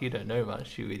 fuck, you don't know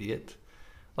much, you idiot,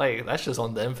 like, that's just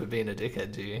on them for being a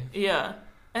dickhead to you. Yeah.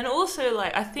 And also,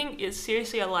 like, I think it's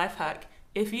seriously a life hack.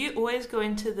 If you always go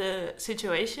into the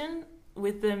situation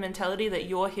with the mentality that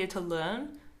you're here to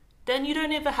learn, then you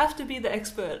don't ever have to be the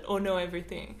expert or know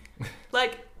everything.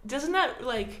 Like, doesn't that,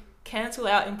 like, cancel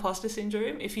out imposter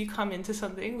syndrome if you come into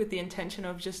something with the intention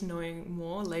of just knowing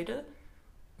more later?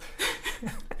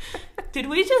 Did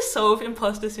we just solve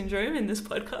imposter syndrome in this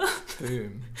podcast?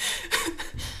 Boom.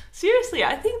 Seriously,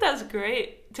 I think that's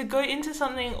great to go into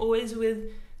something always with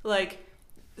like,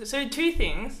 so 2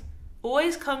 things.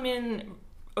 Always come in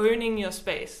owning your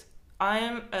space. I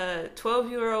am a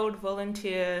 12-year-old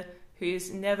volunteer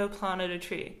who's never planted a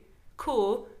tree.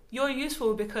 Cool. You're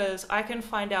useful because I can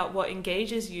find out what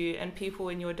engages you and people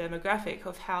in your demographic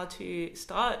of how to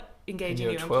start engaging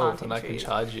you in planting and I trees. can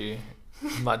charge you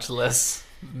much less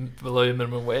below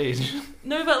minimum wage.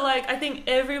 No, but like I think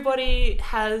everybody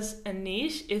has a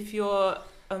niche. If you're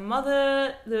a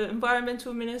mother, the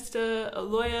environmental minister, a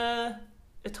lawyer,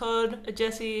 a Todd, a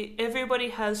Jessie, everybody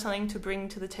has something to bring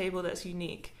to the table that's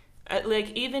unique.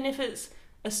 Like even if it's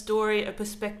a story, a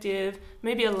perspective,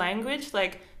 maybe a language,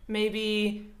 like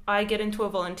maybe I get into a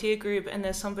volunteer group and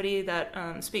there's somebody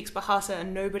that speaks Bahasa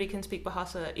and nobody can speak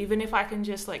Bahasa. Even if I can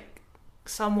just like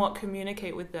somewhat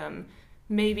communicate with them,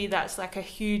 maybe that's like a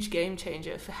huge game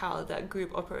changer for how that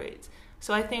group operates.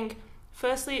 So I think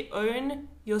firstly, own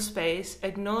your space,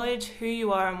 acknowledge who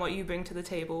you are and what you bring to the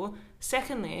table.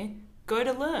 Secondly, go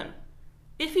to learn.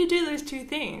 If you do those 2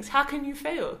 things, how can you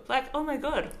fail? Like, oh my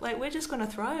God, like we're just going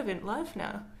to thrive in life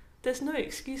now. There's no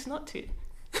excuse not to.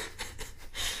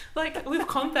 Like, we've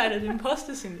combated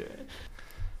imposter syndrome.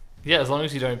 Yeah, as long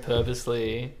as you don't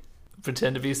purposely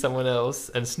pretend to be someone else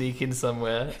and sneak in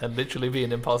somewhere and literally be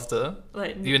an imposter,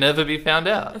 Like, you'll never be found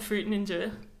a out. fruit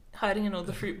ninja hiding in all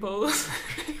the fruit bowls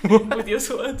with your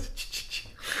sword.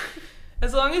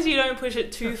 As long as you don't push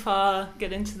it too far,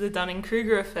 get into the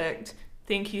Dunning-Kruger effect,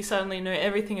 think you suddenly know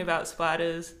everything about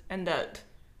spiders and that,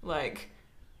 like,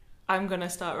 I'm going to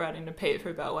start writing a paper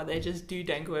about why they just do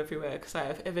dangle everywhere because I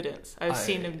have evidence. I've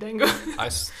seen them dangle. I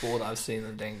thought I've seen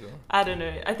them dangle. I don't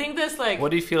know. I think there's like...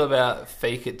 What do you feel about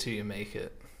fake it till you make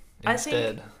it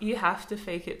instead? I think you have to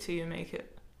fake it till you make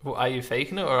it. Well, are you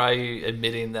faking it or are you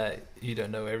admitting that you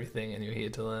don't know everything and you're here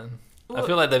to learn? Well, I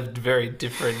feel like they're very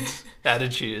different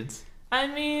attitudes. I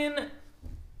mean,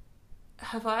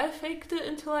 have I faked it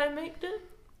until I made it?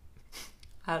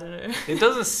 I don't know. It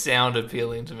doesn't sound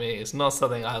appealing to me. It's not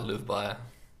something I live by.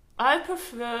 I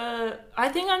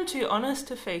think I'm too honest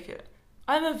to fake it.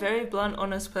 I'm a very blunt,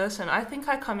 honest person. I think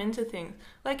I come into things.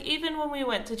 Like, even when we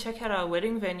went to check out our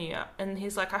wedding venue, and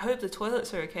he's like, I hope the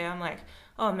toilets are okay. I'm like,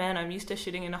 oh man, I'm used to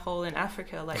shitting in a hole in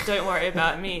Africa. Like, don't worry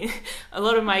about me. A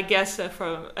lot of my guests are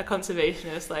from a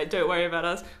conservationist. Like, don't worry about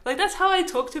us. Like, that's how I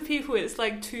talk to people. It's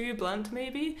like too blunt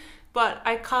maybe. But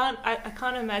I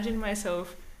can't imagine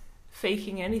myself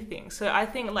faking anything. So I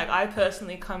think like I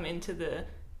personally come into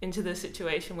the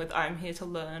situation with I'm here to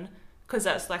learn, because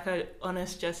that's like a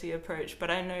honest Jessie approach.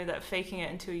 But I know that faking it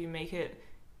until you make it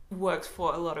works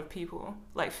for a lot of people,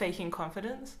 like faking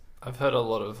confidence. I've heard a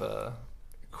lot of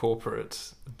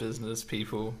corporate business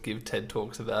people give TED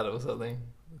Talks about it or something.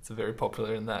 It's very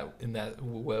popular in that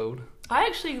world. I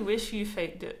actually wish you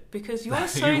faked it because you're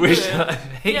so you good. wish I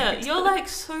faked Yeah, it. you're like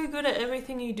so good at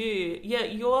everything you do. Yeah,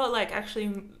 you're like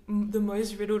actually the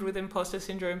most riddled with imposter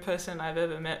syndrome person I've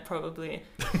ever met, probably.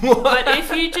 But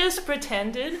if you just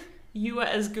pretended you were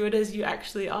as good as you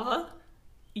actually are,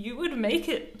 you would make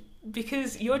it,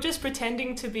 because you're just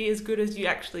pretending to be as good as you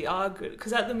actually are good.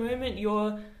 Because at the moment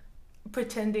you're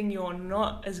pretending you're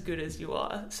not as good as you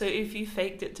are. So if you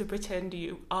faked it to pretend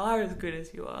you are as good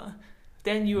as you are,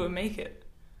 then you will make it.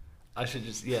 I should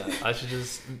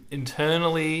just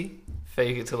internally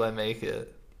fake it till I make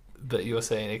it. But you're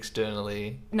saying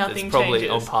externally, Nothing it's probably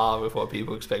changes. on par with what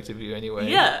people expect of you anyway.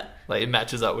 Yeah. Like it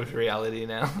matches up with reality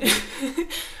now.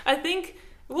 I think.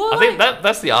 Well, I think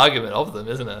that's the argument of them,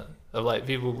 isn't it? Of like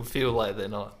people feel like they're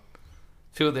not,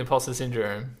 feel the imposter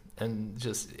syndrome and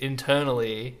just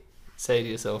internally say to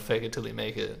yourself, fake it till you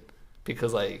make it.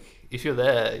 Because like if you're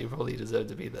there, you probably deserve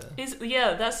to be there.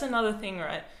 Yeah, that's another thing,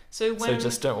 right? So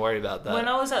just don't worry about that. When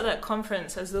I was at that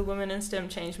conference as the Women in STEM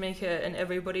Changemaker and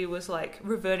everybody was like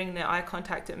reverting their eye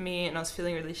contact at me and I was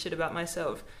feeling really shit about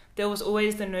myself, there was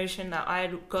always the notion that I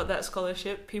had got that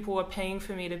scholarship. People were paying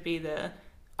for me to be there.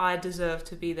 I deserved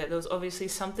to be there. There was obviously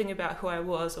something about who I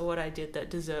was or what I did that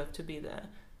deserved to be there.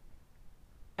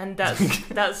 And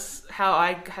that's how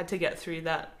I had to get through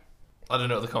that. I don't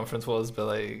know what the conference was, but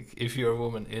like if you're a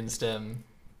woman in STEM,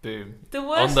 boom, The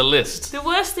worst, on the list. The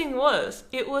worst thing was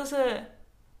it was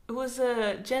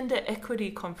a gender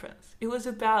equity conference. It was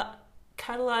about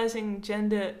catalyzing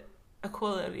gender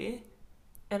equality,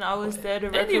 and I was there to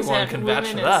Anyone represent can vouch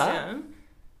women for in that. STEM.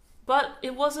 But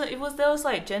it wasn't. There was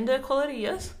like gender equality,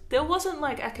 yes. There wasn't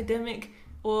like academic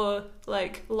or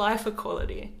like life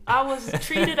equality. I was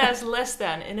treated as less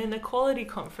than in an equality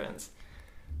conference.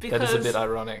 Because, that is a bit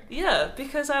ironic. Yeah,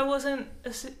 because I wasn't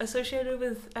associated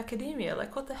with academia.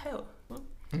 Like, what the hell?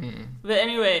 Mm. But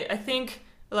anyway, I think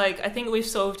we've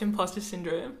solved imposter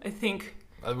syndrome. I think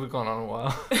We've gone on a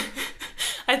while.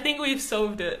 I think we've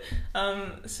solved it.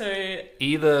 So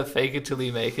either fake it till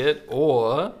you make it,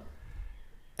 or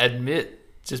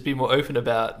just be more open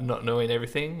about not knowing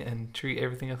everything and treat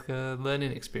everything like a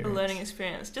learning experience. A learning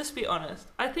experience. Just be honest.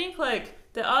 I think like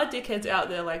there are dickheads out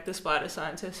there like the spider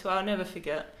scientist who I'll never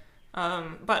forget.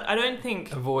 But I don't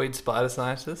think... Avoid spider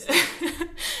scientists.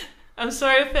 I'm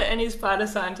sorry for any spider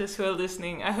scientists who are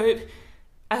listening. I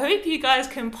hope you guys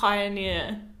can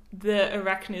pioneer the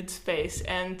arachnid space,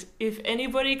 and if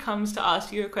anybody comes to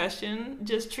ask you a question,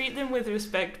 just treat them with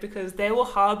respect, because they will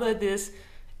harbor this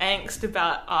angst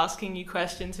about asking you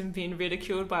questions and being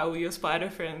ridiculed by all your spider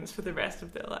friends for the rest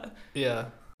of their life. Yeah.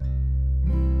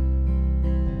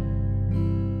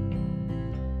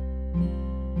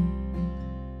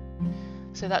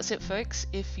 So that's it, folks.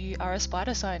 If you are a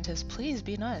spider scientist, please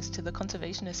be nice to the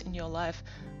conservationists in your life.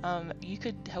 You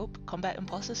could help combat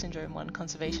imposter syndrome one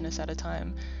conservationist at a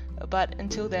time. But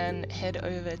until then, head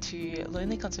over to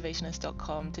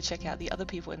lonelyconservationist.com to check out the other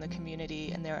people in the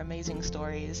community and their amazing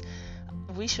stories.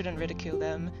 We shouldn't ridicule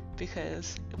them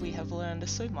because we have learned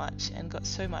so much and got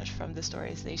so much from the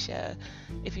stories they share.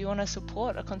 If you want to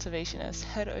support a conservationist,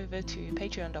 head over to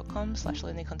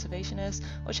patreon.com/lonelyconservationist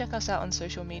or check us out on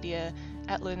social media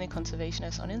at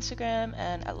lonelyconservationist on Instagram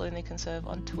and at lonelyconserve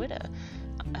on Twitter.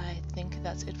 I think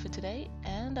that's it for today,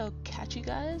 and I'll catch you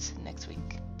guys next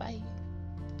week. Bye.